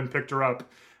Samoan women picked her up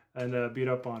and beat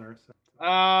up on her. So.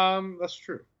 That's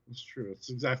true. It's true. It's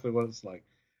exactly what it's like.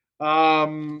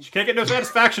 She can't get no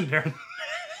satisfaction, Darren.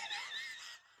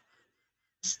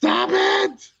 Stop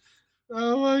it!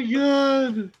 Oh my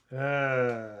God!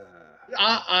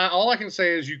 All I can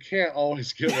say is you can't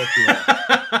always get what you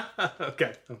want.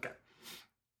 Okay.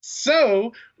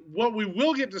 So, what we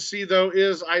will get to see, though,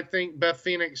 is I think Beth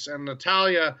Phoenix and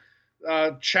Natalya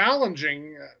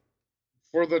challenging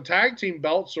for the tag team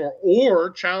belts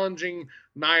or challenging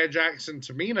Nia Jax and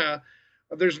Tamina.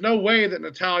 There's no way that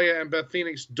Natalya and Beth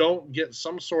Phoenix don't get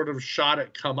some sort of shot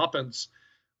at comeuppance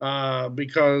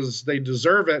because they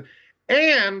deserve it.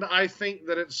 And I think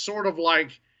that it's sort of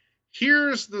like,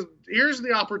 here's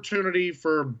the opportunity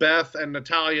for Beth and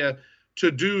Natalya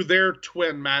to do their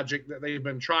twin magic that they've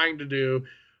been trying to do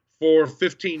for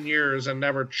 15 years and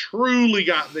never truly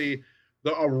got a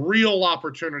real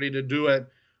opportunity to do it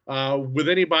with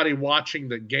anybody watching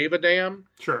that gave a damn.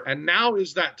 Sure. And now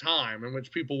is that time in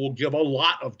which people will give a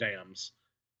lot of damns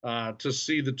to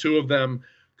see the two of them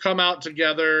come out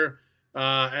together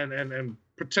and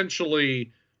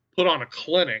potentially put on a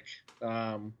clinic.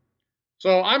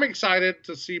 So I'm excited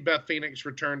to see Beth Phoenix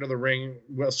return to the ring,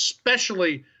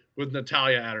 especially with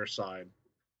Natalya at her side.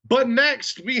 But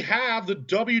next, we have the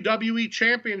WWE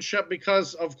Championship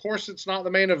because, of course, it's not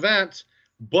the main event,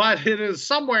 but it is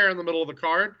somewhere in the middle of the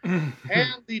card.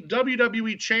 And the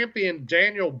WWE Champion,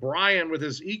 Daniel Bryan, with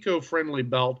his eco-friendly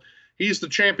belt, he's the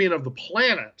champion of the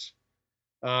planet,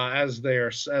 as they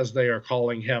are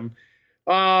calling him.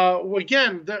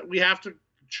 Again, we have to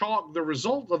chalk the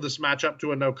result of this matchup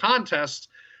to a no contest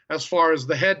as far as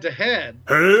the head-to-head.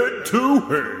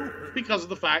 Head-to-head. Because of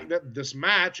the fact that this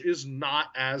match is not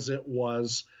as it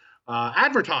was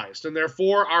advertised. And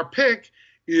therefore, our pick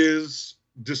is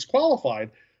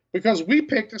disqualified because we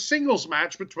picked a singles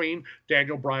match between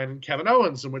Daniel Bryan and Kevin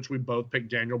Owens, in which we both picked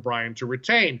Daniel Bryan to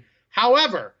retain.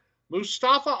 However,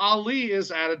 Mustafa Ali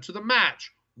is added to the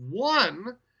match.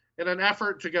 One, in an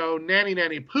effort to go nanny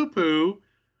nanny poo poo,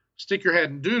 stick your head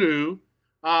in doo doo,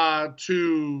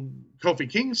 to Kofi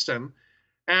Kingston,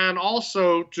 and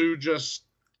also to just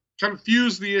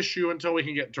confuse the issue until we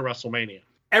can get to WrestleMania.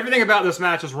 Everything about this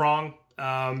match is wrong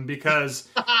because,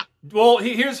 well,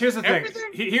 here's the thing.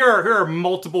 Here are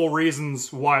multiple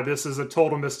reasons why this is a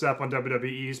total misstep on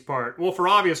WWE's part. Well, for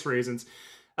obvious reasons.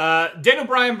 Daniel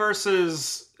Bryan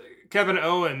versus Kevin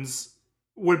Owens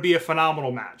would be a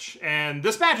phenomenal match. And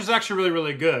this match is actually really,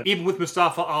 really good. Even with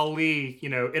Mustafa Ali,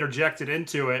 interjected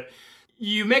into it.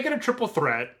 You make it a triple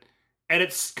threat, and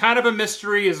it's kind of a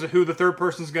mystery as to who the third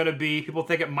person's going to be. People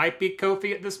think it might be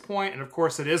Kofi at this point, and of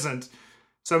course it isn't.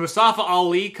 So Mustafa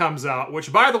Ali comes out,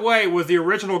 which, by the way, was the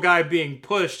original guy being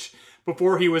pushed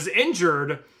before he was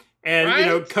injured. And,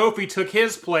 Right. Kofi took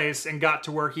his place and got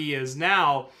to where he is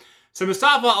now. So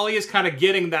Mustafa Ali is kind of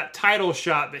getting that title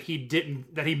shot that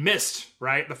he missed,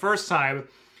 right, the first time.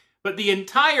 But the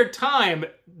entire time,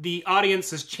 the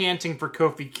audience is chanting for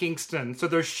Kofi Kingston. So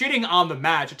they're shitting on the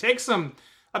match. It takes them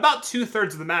about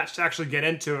 2/3 of the match to actually get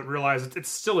into it and realize it's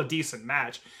still a decent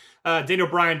match. Daniel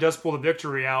Bryan does pull the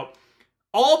victory out.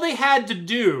 All they had to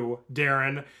do,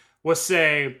 Daryn, was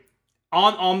say,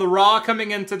 on the Raw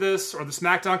coming into this, or the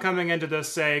SmackDown coming into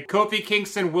this, say, Kofi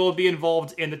Kingston will be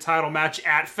involved in the title match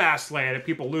at Fastlane, and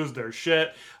people lose their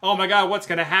shit. Oh my god, what's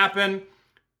going to happen?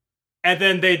 And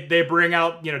then they bring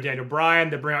out, Daniel Bryan,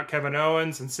 they bring out Kevin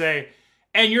Owens, and say,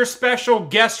 and your special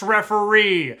guest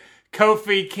referee,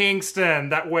 Kofi Kingston.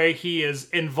 That way he is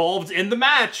involved in the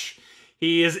match.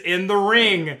 He is in the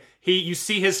ring. You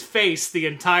see his face the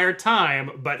entire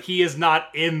time, but he is not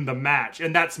in the match.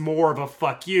 And that's more of a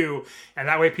fuck you. And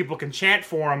that way people can chant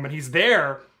for him, and he's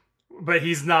there, but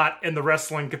he's not in the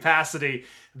wrestling capacity.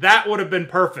 That would have been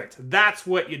perfect. That's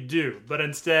what you do. But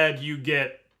instead, you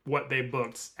get what they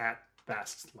booked at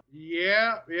Fastlane.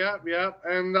 Yeah.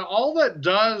 And all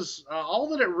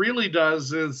that it really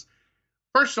does is,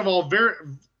 first of all, very,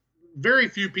 very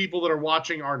few people that are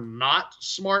watching are not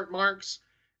smart marks.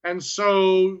 And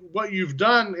so what you've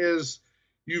done is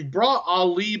you've brought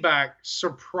Ali back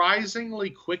surprisingly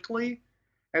quickly,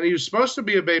 and he was supposed to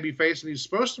be a babyface, and he's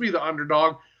supposed to be the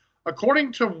underdog.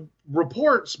 According to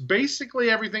reports,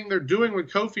 basically everything they're doing with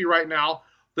Kofi right now,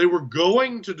 they were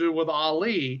going to do with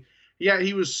Ali, yet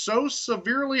he was so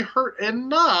severely hurt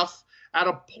enough at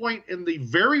a point in the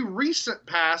very recent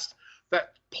past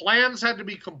that plans had to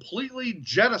be completely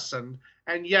jettisoned,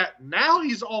 and yet now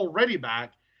he's already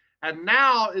back. And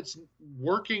now it's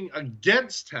working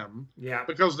against him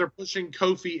because they're pushing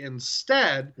Kofi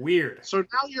instead. Weird. So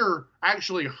now you're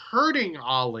actually hurting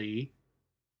Ali.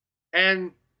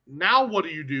 And now what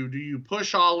do? Do you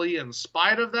push Ali in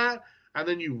spite of that? And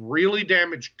then you really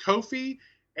damage Kofi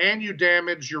and you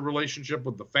damage your relationship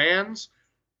with the fans?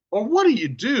 Or what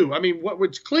do? I mean,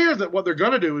 it's clear that what they're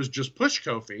going to do is just push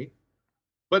Kofi.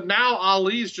 But now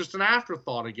Ali's just an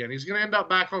afterthought again. He's going to end up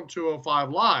back on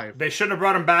 205 Live. They shouldn't have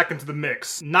brought him back into the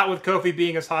mix. Not with Kofi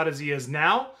being as hot as he is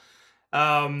now.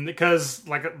 Because,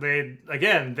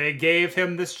 they gave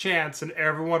him this chance, and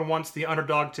everyone wants the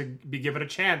underdog to be given a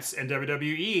chance in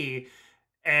WWE.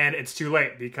 And it's too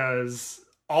late, because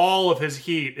all of his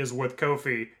heat is with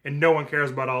Kofi, and no one cares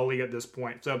about Ali at this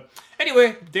point. So,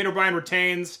 anyway, Daniel Bryan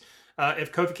retains.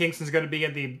 If Kofi Kingston's going to be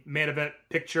in the main event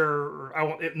picture,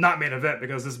 not main event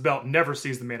because this belt never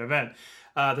sees the main event.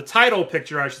 The title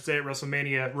picture, I should say, at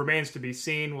WrestleMania remains to be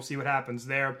seen. We'll see what happens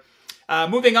there.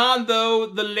 Moving on, though,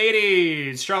 the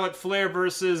ladies. Charlotte Flair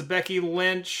versus Becky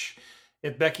Lynch.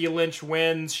 If Becky Lynch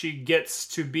wins, she gets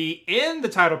to be in the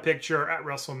title picture at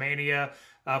WrestleMania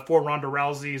for Ronda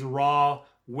Rousey's Raw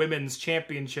Women's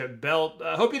Championship belt.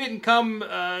 I hope you didn't come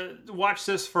watch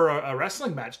this for a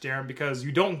wrestling match, Daryn, because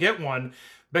you don't get one.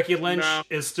 Becky Lynch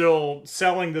is still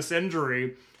selling this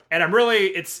injury, and I'm really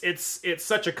it's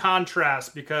such a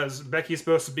contrast because Becky's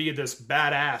supposed to be this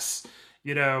badass,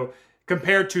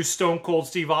 compared to Stone Cold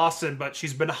Steve Austin, but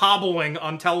she's been hobbling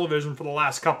on television for the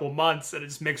last couple months, and it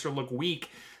just makes her look weak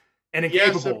and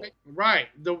incapable. Yes, right.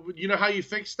 You know how you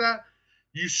fix that?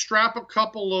 You strap a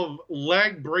couple of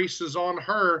leg braces on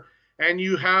her, and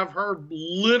you have her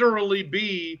literally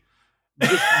be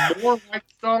just more like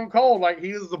Stone Cold, like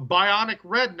he is the bionic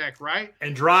redneck, right?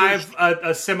 And drive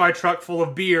a semi-truck full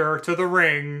of beer to the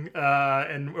ring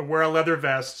and wear a leather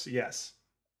vest, yes.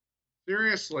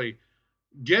 Seriously.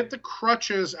 get the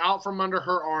crutches out from under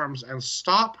her arms and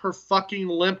stop her fucking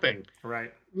limping.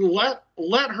 Right.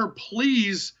 Let her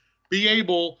please be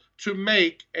able to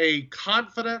make a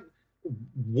confident,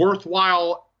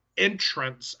 worthwhile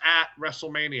entrance at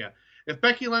WrestleMania. If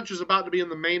Becky Lynch is about to be in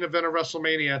the main event of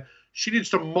WrestleMania, she needs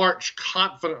to march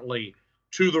confidently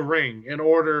to the ring in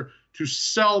order to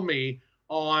sell me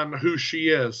on who she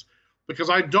is. Because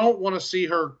I don't want to see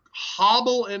her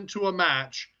hobble into a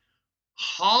match,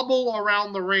 hobble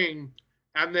around the ring,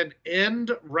 and then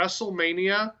end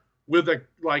WrestleMania with a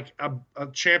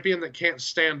champion that can't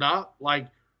stand up. Like,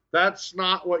 that's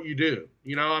not what you do.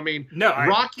 You know, I mean, no,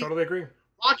 I totally agree.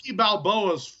 Rocky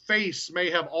Balboa's face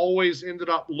may have always ended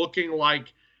up looking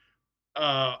like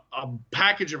a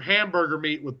package of hamburger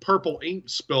meat with purple ink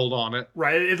spilled on it.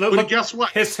 Right. But guess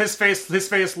what? His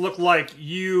face looked like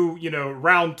you know,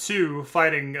 round 2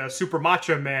 fighting Super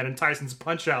Macho Man in Tyson's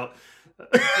Punch-Out.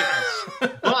 Yes.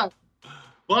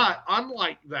 But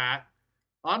unlike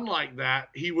that,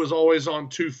 he was always on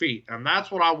 2 feet, and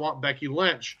that's what I want Becky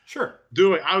Lynch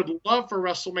doing. I would love for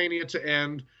WrestleMania to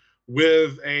end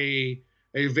with a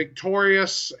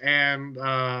victorious and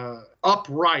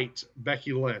upright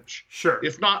Becky Lynch. Sure.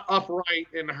 If not upright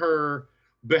in her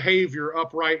behavior,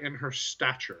 upright in her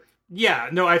stature. Yeah,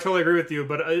 no, I totally agree with you.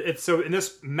 But it's so in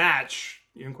this match,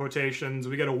 in quotations,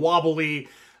 we get a wobbly,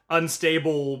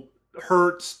 unstable,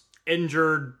 hurt,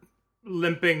 injured,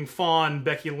 limping fawn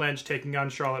Becky Lynch taking on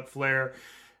Charlotte Flair.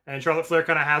 And Charlotte Flair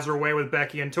kind of has her way with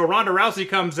Becky until Ronda Rousey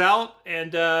comes out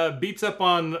and beats up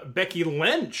on Becky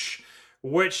Lynch,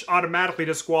 which automatically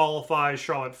disqualifies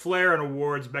Charlotte Flair and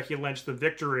awards Becky Lynch the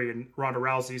victory. And Ronda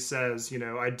Rousey says, you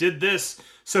know, I did this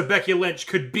so Becky Lynch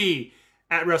could be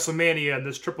at WrestleMania in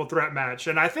this triple threat match.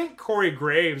 And I think Corey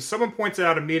Graves, someone points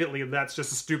out immediately that's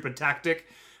just a stupid tactic.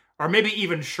 Or maybe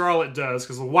even Charlotte does,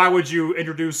 because why would you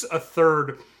introduce a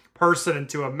third person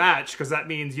into a match? Because that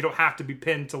means you don't have to be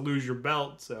pinned to lose your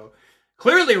belt. So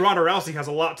clearly, Ronda Rousey has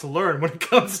a lot to learn when it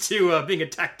comes to being a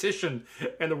tactician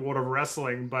in the world of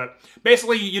wrestling. But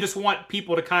basically, you just want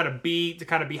people to kind of be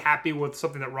happy with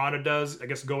something that Ronda does, I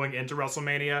guess, going into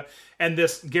WrestleMania. And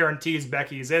this guarantees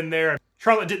Becky's in there.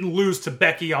 Charlotte didn't lose to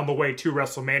Becky on the way to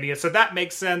WrestleMania, so that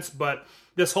makes sense. But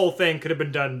this whole thing could have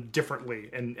been done differently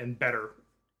and better,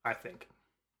 I think.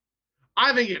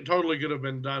 I think it totally could have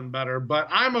been done better, but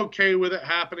I'm okay with it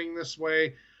happening this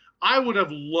way. I would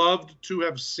have loved to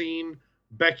have seen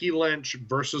Becky Lynch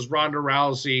versus Ronda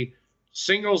Rousey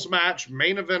singles match,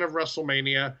 main event of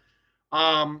WrestleMania.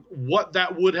 What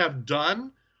that would have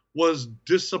done was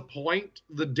disappoint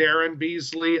the Darren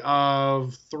Beasley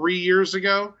of 3 years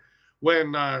ago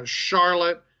when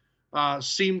Charlotte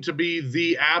seemed to be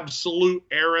the absolute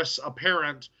heiress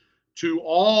apparent to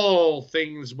all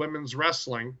things women's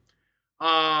wrestling.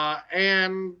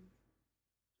 And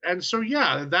so,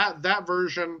 yeah, that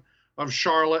version of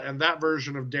Charlotte and that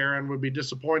version of Darren would be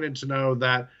disappointed to know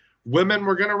that women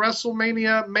were going to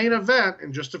WrestleMania main event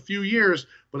in just a few years,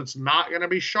 but it's not going to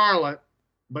be Charlotte.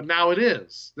 But now it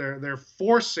is. They're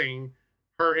forcing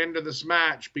her into this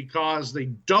match because they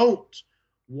don't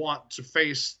want to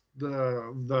face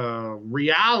the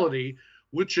reality,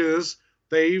 which is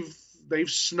they've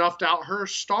snuffed out her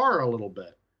star a little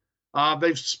bit.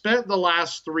 They've spent the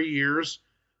last 3 years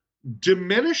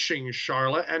diminishing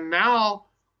Charlotte, and now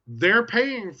they're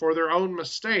paying for their own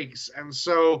mistakes. And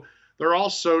so they're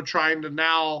also trying to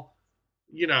now,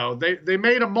 you know, they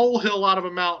made a molehill out of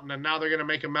a mountain, and now they're going to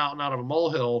make a mountain out of a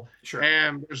molehill. Sure.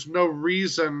 And there's no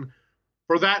reason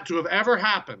for that to have ever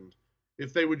happened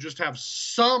if they would just have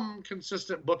some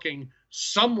consistent booking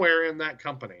somewhere in that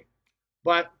company.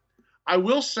 But I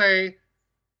will say,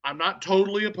 I'm not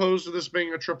totally opposed to this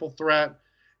being a triple threat.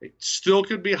 It still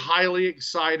could be highly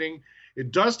exciting.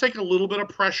 It does take a little bit of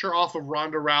pressure off of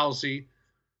Ronda Rousey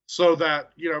so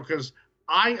that, you know, because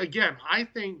I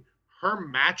think her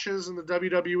matches in the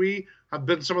WWE have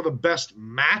been some of the best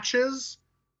matches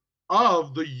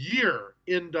of the year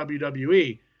in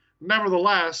WWE.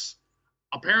 Nevertheless,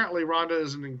 apparently Ronda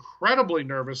is an incredibly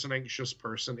nervous and anxious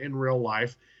person in real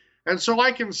life. And so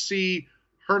I can see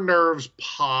her nerves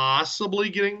possibly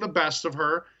getting the best of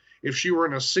her if she were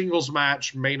in a singles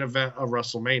match main event of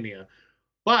WrestleMania.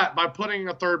 But by putting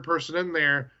a third person in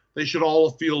there, they should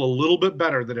all feel a little bit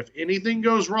better that if anything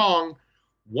goes wrong,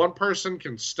 one person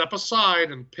can step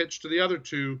aside and pitch to the other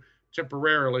two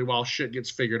temporarily while shit gets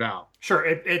figured out. Sure,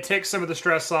 it takes some of the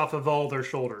stress off of all their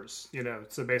shoulders, you know,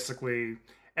 so basically,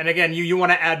 and again, you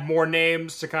want to add more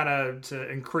names to kind of to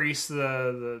increase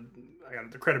the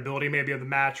credibility maybe of the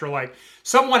match, or like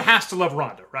someone has to love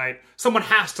Ronda, right? Someone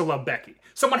has to love Becky.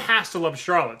 Someone has to love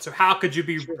Charlotte. So how could you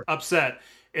be upset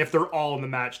if they're all in the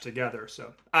match together.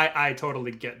 So I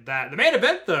totally get that. The main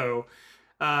event, though,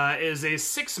 is a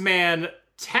 6-man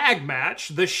tag match.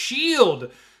 The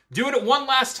Shield doing it one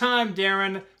last time,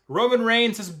 Darren. Roman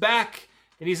Reigns is back,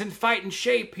 and he's in fighting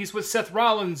shape. He's with Seth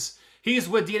Rollins. He's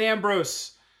with Dean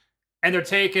Ambrose. And they're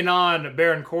taking on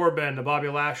Baron Corbin, Bobby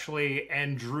Lashley,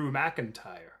 and Drew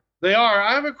McIntyre. They are.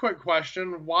 I have a quick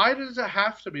question. Why does it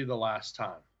have to be the last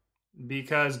time?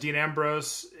 Because Dean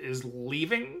Ambrose is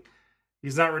leaving.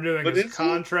 He's not renewing his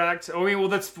contract. I mean, well,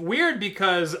 that's weird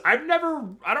because I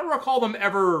don't recall them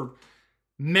ever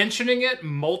mentioning it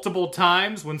multiple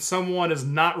times when someone is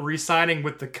not re-signing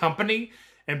with the company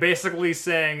and basically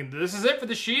saying, this is it for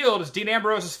the Shield. It's Dean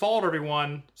Ambrose's fault,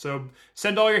 everyone. So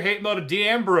send all your hate mail to Dean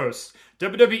Ambrose.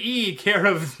 WWE, care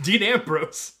of Dean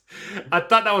Ambrose. I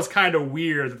thought that was kind of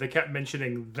weird that they kept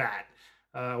mentioning that.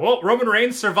 Well, Roman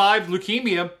Reigns survived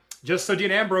leukemia just so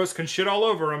Dean Ambrose can shit all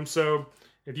over him. So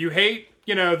if you hate,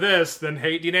 this, then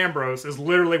hate Dean Ambrose is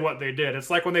literally what they did. It's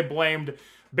like when they blamed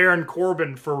Baron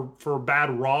Corbin for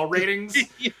bad Raw ratings.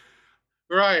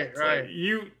 Right. Like,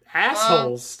 you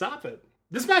assholes, stop it.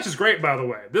 This match is great, by the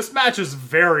way. This match is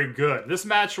very good. This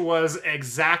match was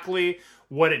exactly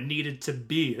what it needed to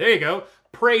be. There you go.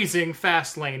 Praising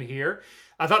Fastlane here.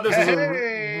 I thought this was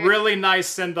a really nice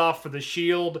send-off for the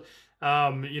Shield.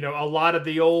 A lot of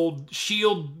the old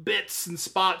Shield bits and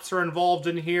spots are involved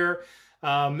in here.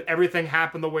 Everything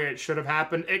happened the way it should have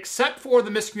happened, except for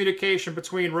the miscommunication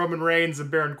between Roman Reigns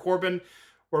and Baron Corbin,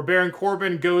 where Baron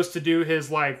Corbin goes to do his,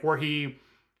 where he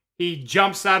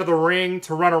jumps out of the ring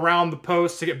to run around the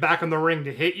post to get back in the ring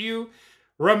to hit you.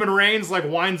 Roman Reigns,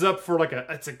 winds up for,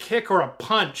 it's a kick or a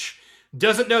punch.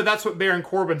 Doesn't know that's what Baron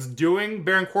Corbin's doing.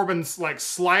 Baron Corbin's,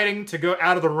 sliding to go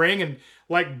out of the ring, and,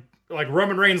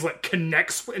 Roman Reigns,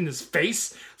 connects in his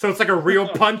face. So it's like a real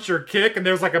punch or kick, and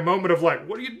there's, a moment of,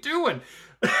 what are you doing?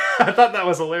 I thought that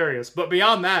was hilarious. But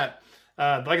beyond that,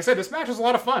 like I said, this match was a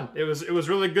lot of fun. It was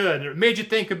really good. It made you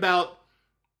think about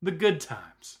the good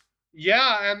times.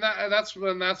 Yeah, and that's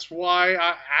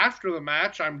why after the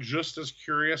match, I'm just as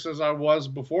curious as I was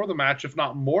before the match, if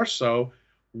not more so.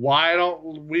 Why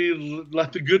don't we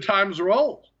let the good times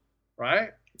roll,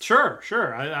 right? Sure.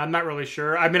 I'm not really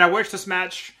sure. I mean, I wish this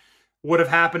match would have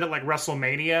happened at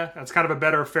WrestleMania. That's kind of a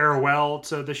better farewell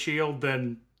to the Shield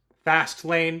than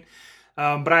Fastlane.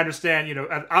 But I understand,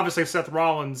 obviously Seth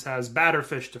Rollins has badder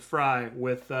fish to fry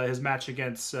with his match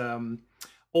against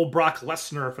old Brock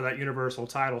Lesnar for that Universal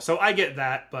title. So I get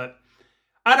that, but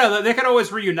I don't know. They can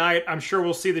always reunite. I'm sure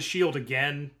we'll see the Shield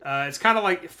again. It's kind of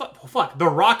like, fuck, the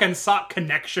Rock and Sock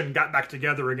connection got back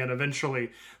together again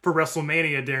eventually for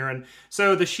WrestleMania, Darren.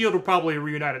 So the Shield will probably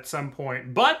reunite at some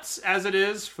point. But as it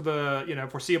is for the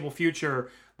foreseeable future,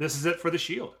 this is it for the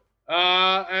Shield.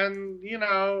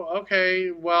 Okay,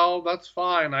 well, that's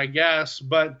fine, I guess.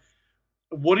 But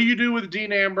what do you do with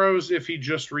Dean Ambrose if he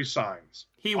just resigns?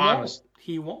 He won't.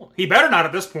 He better not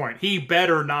at this point.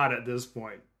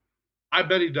 I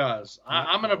bet he does.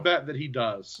 I'm going to bet that he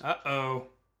does. Uh-oh.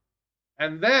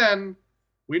 And then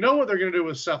we know what they're going to do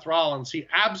with Seth Rollins. He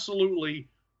absolutely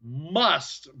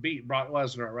must beat Brock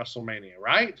Lesnar at WrestleMania,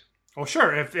 right? Well,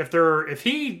 sure. If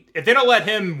they don't let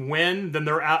him win, then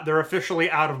they're officially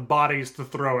out of bodies to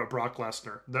throw at Brock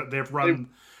Lesnar. They've run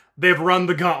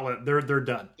the gauntlet. They're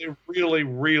done. They really,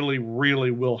 really,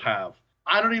 really will have.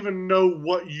 I don't even know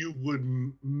what you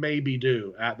would maybe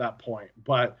do at that point,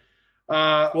 but.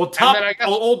 Old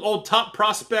top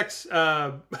prospects,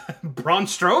 Braun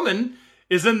Strowman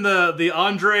is in the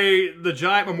Andre the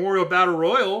Giant Memorial Battle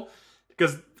Royal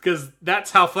because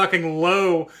that's how fucking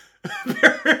low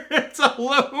it's a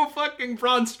low fucking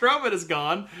Braun Strowman has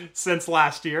gone since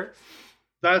last year.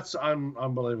 That's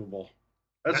unbelievable.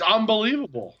 That's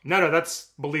unbelievable. No, that's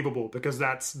believable because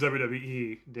that's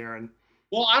WWE, Darren.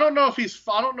 Well, I don't know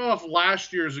if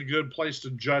last year is a good place to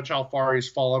judge how far he's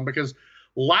fallen because.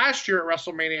 Last year at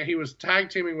WrestleMania, he was tag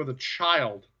teaming with a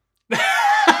child.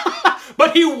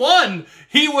 But he won.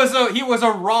 He was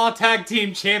a Raw tag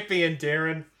team champion,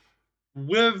 Darren.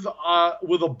 With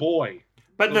a boy.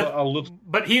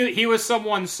 But he was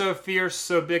someone so fierce,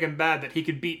 so big and bad that he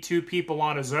could beat two people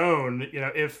on his own,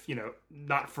 if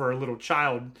not for a little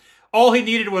child. All he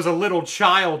needed was a little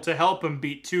child to help him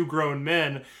beat two grown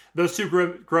men. Those two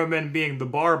grown men being the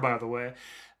Bar, by the way.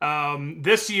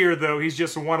 This year, though, he's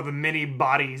just one of the many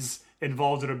bodies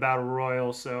involved in a battle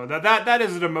royal, so that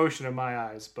is an emotion in my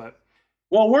eyes. But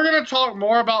well, we're going to talk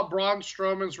more about Braun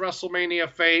Strowman's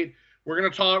WrestleMania fate. We're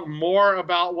going to talk more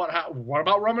about what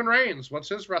about Roman Reigns? What's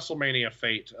his WrestleMania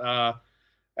fate? But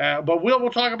we'll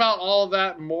talk about all of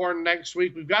that more next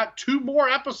week. We've got 2 more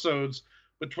episodes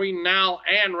between now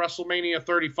and WrestleMania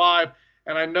 35,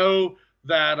 and I know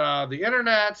that the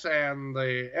internet and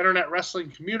the internet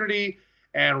wrestling community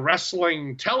and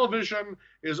wrestling television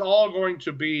is all going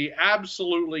to be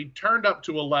absolutely turned up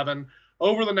to 11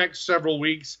 over the next several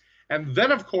weeks. And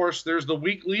then, of course, there's the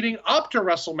week leading up to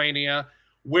WrestleMania,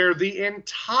 where the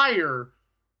entire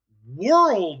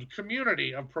world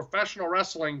community of professional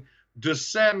wrestling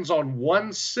descends on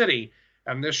one city.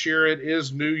 And this year it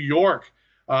is New York.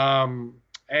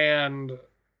 And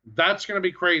that's going to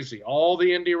be crazy. All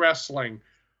the indie wrestling,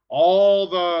 all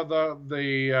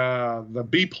the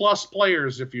B-plus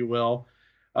players, if you will.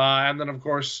 And then, of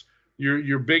course,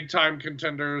 your big-time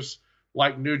contenders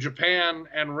like New Japan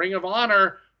and Ring of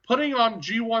Honor putting on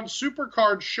G1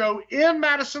 Supercard show in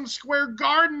Madison Square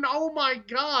Garden. Oh, my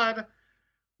God.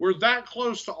 We're that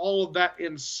close to all of that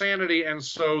insanity, and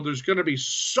so there's going to be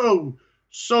so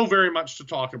very much to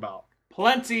talk about.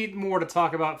 Plenty more to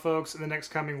talk about, folks, in the next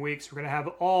coming weeks. We're going to have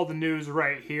all the news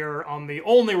right here on the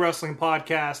only wrestling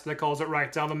podcast that calls it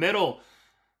right down the middle.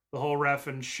 The Whole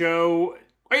Reffin' Show.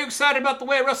 Are you excited about the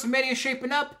way WrestleMania is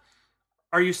shaping up?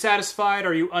 Are you satisfied?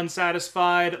 Are you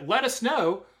unsatisfied? Let us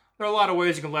know. There are a lot of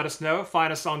ways you can let us know.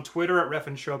 Find us on Twitter at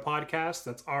Reffin' Show Podcast.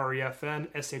 That's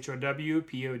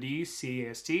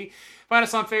REFNSHOWPODCAST. Find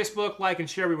us on Facebook, like and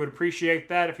share. We would appreciate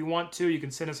that. If you want to, you can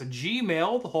send us a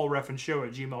Gmail,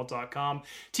 thewholereffinshow@gmail.com.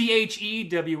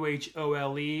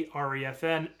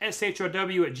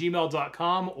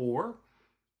 THEWHOLEREFNSHOW@gmail.com.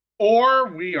 Or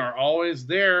we are always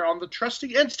there on the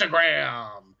trusty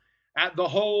Instagram at The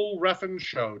Whole Reffin'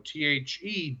 Show.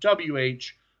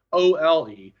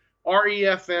 THEWHOLEREFNSHOW.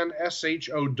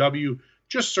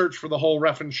 Just search for The Whole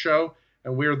Reffin' Show,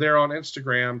 and we're there on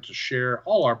Instagram to share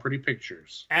all our pretty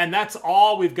pictures. And that's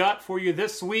all we've got for you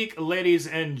this week, ladies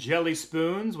and jelly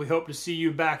spoons. We hope to see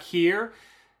you back here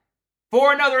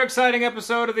for another exciting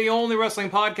episode of the only wrestling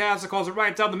podcast that calls it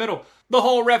right down the middle, The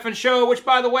Whole Reffin' Show, which,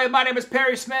 by the way, my name is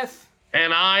Perry Smith.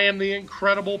 And I am the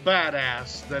incredible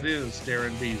badass that is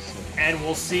Daryn Beasley. And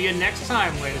we'll see you next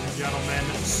time, ladies and gentlemen.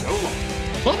 So long.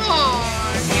 Bye-bye!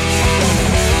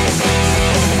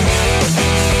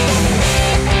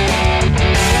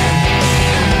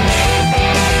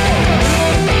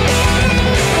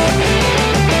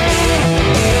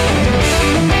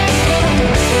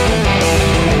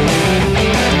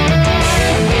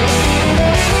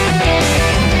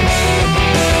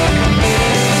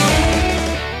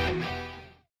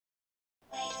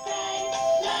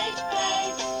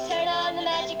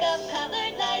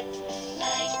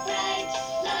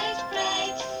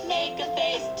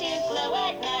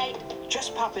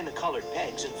 Pop in the colored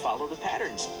pegs and follow the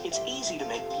patterns. It's easy to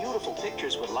make beautiful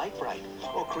pictures with Light Bright,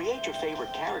 or create your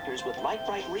favorite characters with Light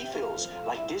Bright refills,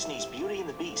 like Disney's Beauty and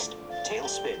the Beast,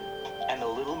 Tailspin, and The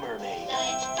Little Mermaid.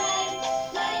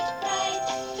 Light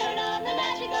bright, turn on the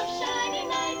magic of shining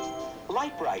light.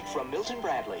 Light Bright from Milton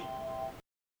Bradley.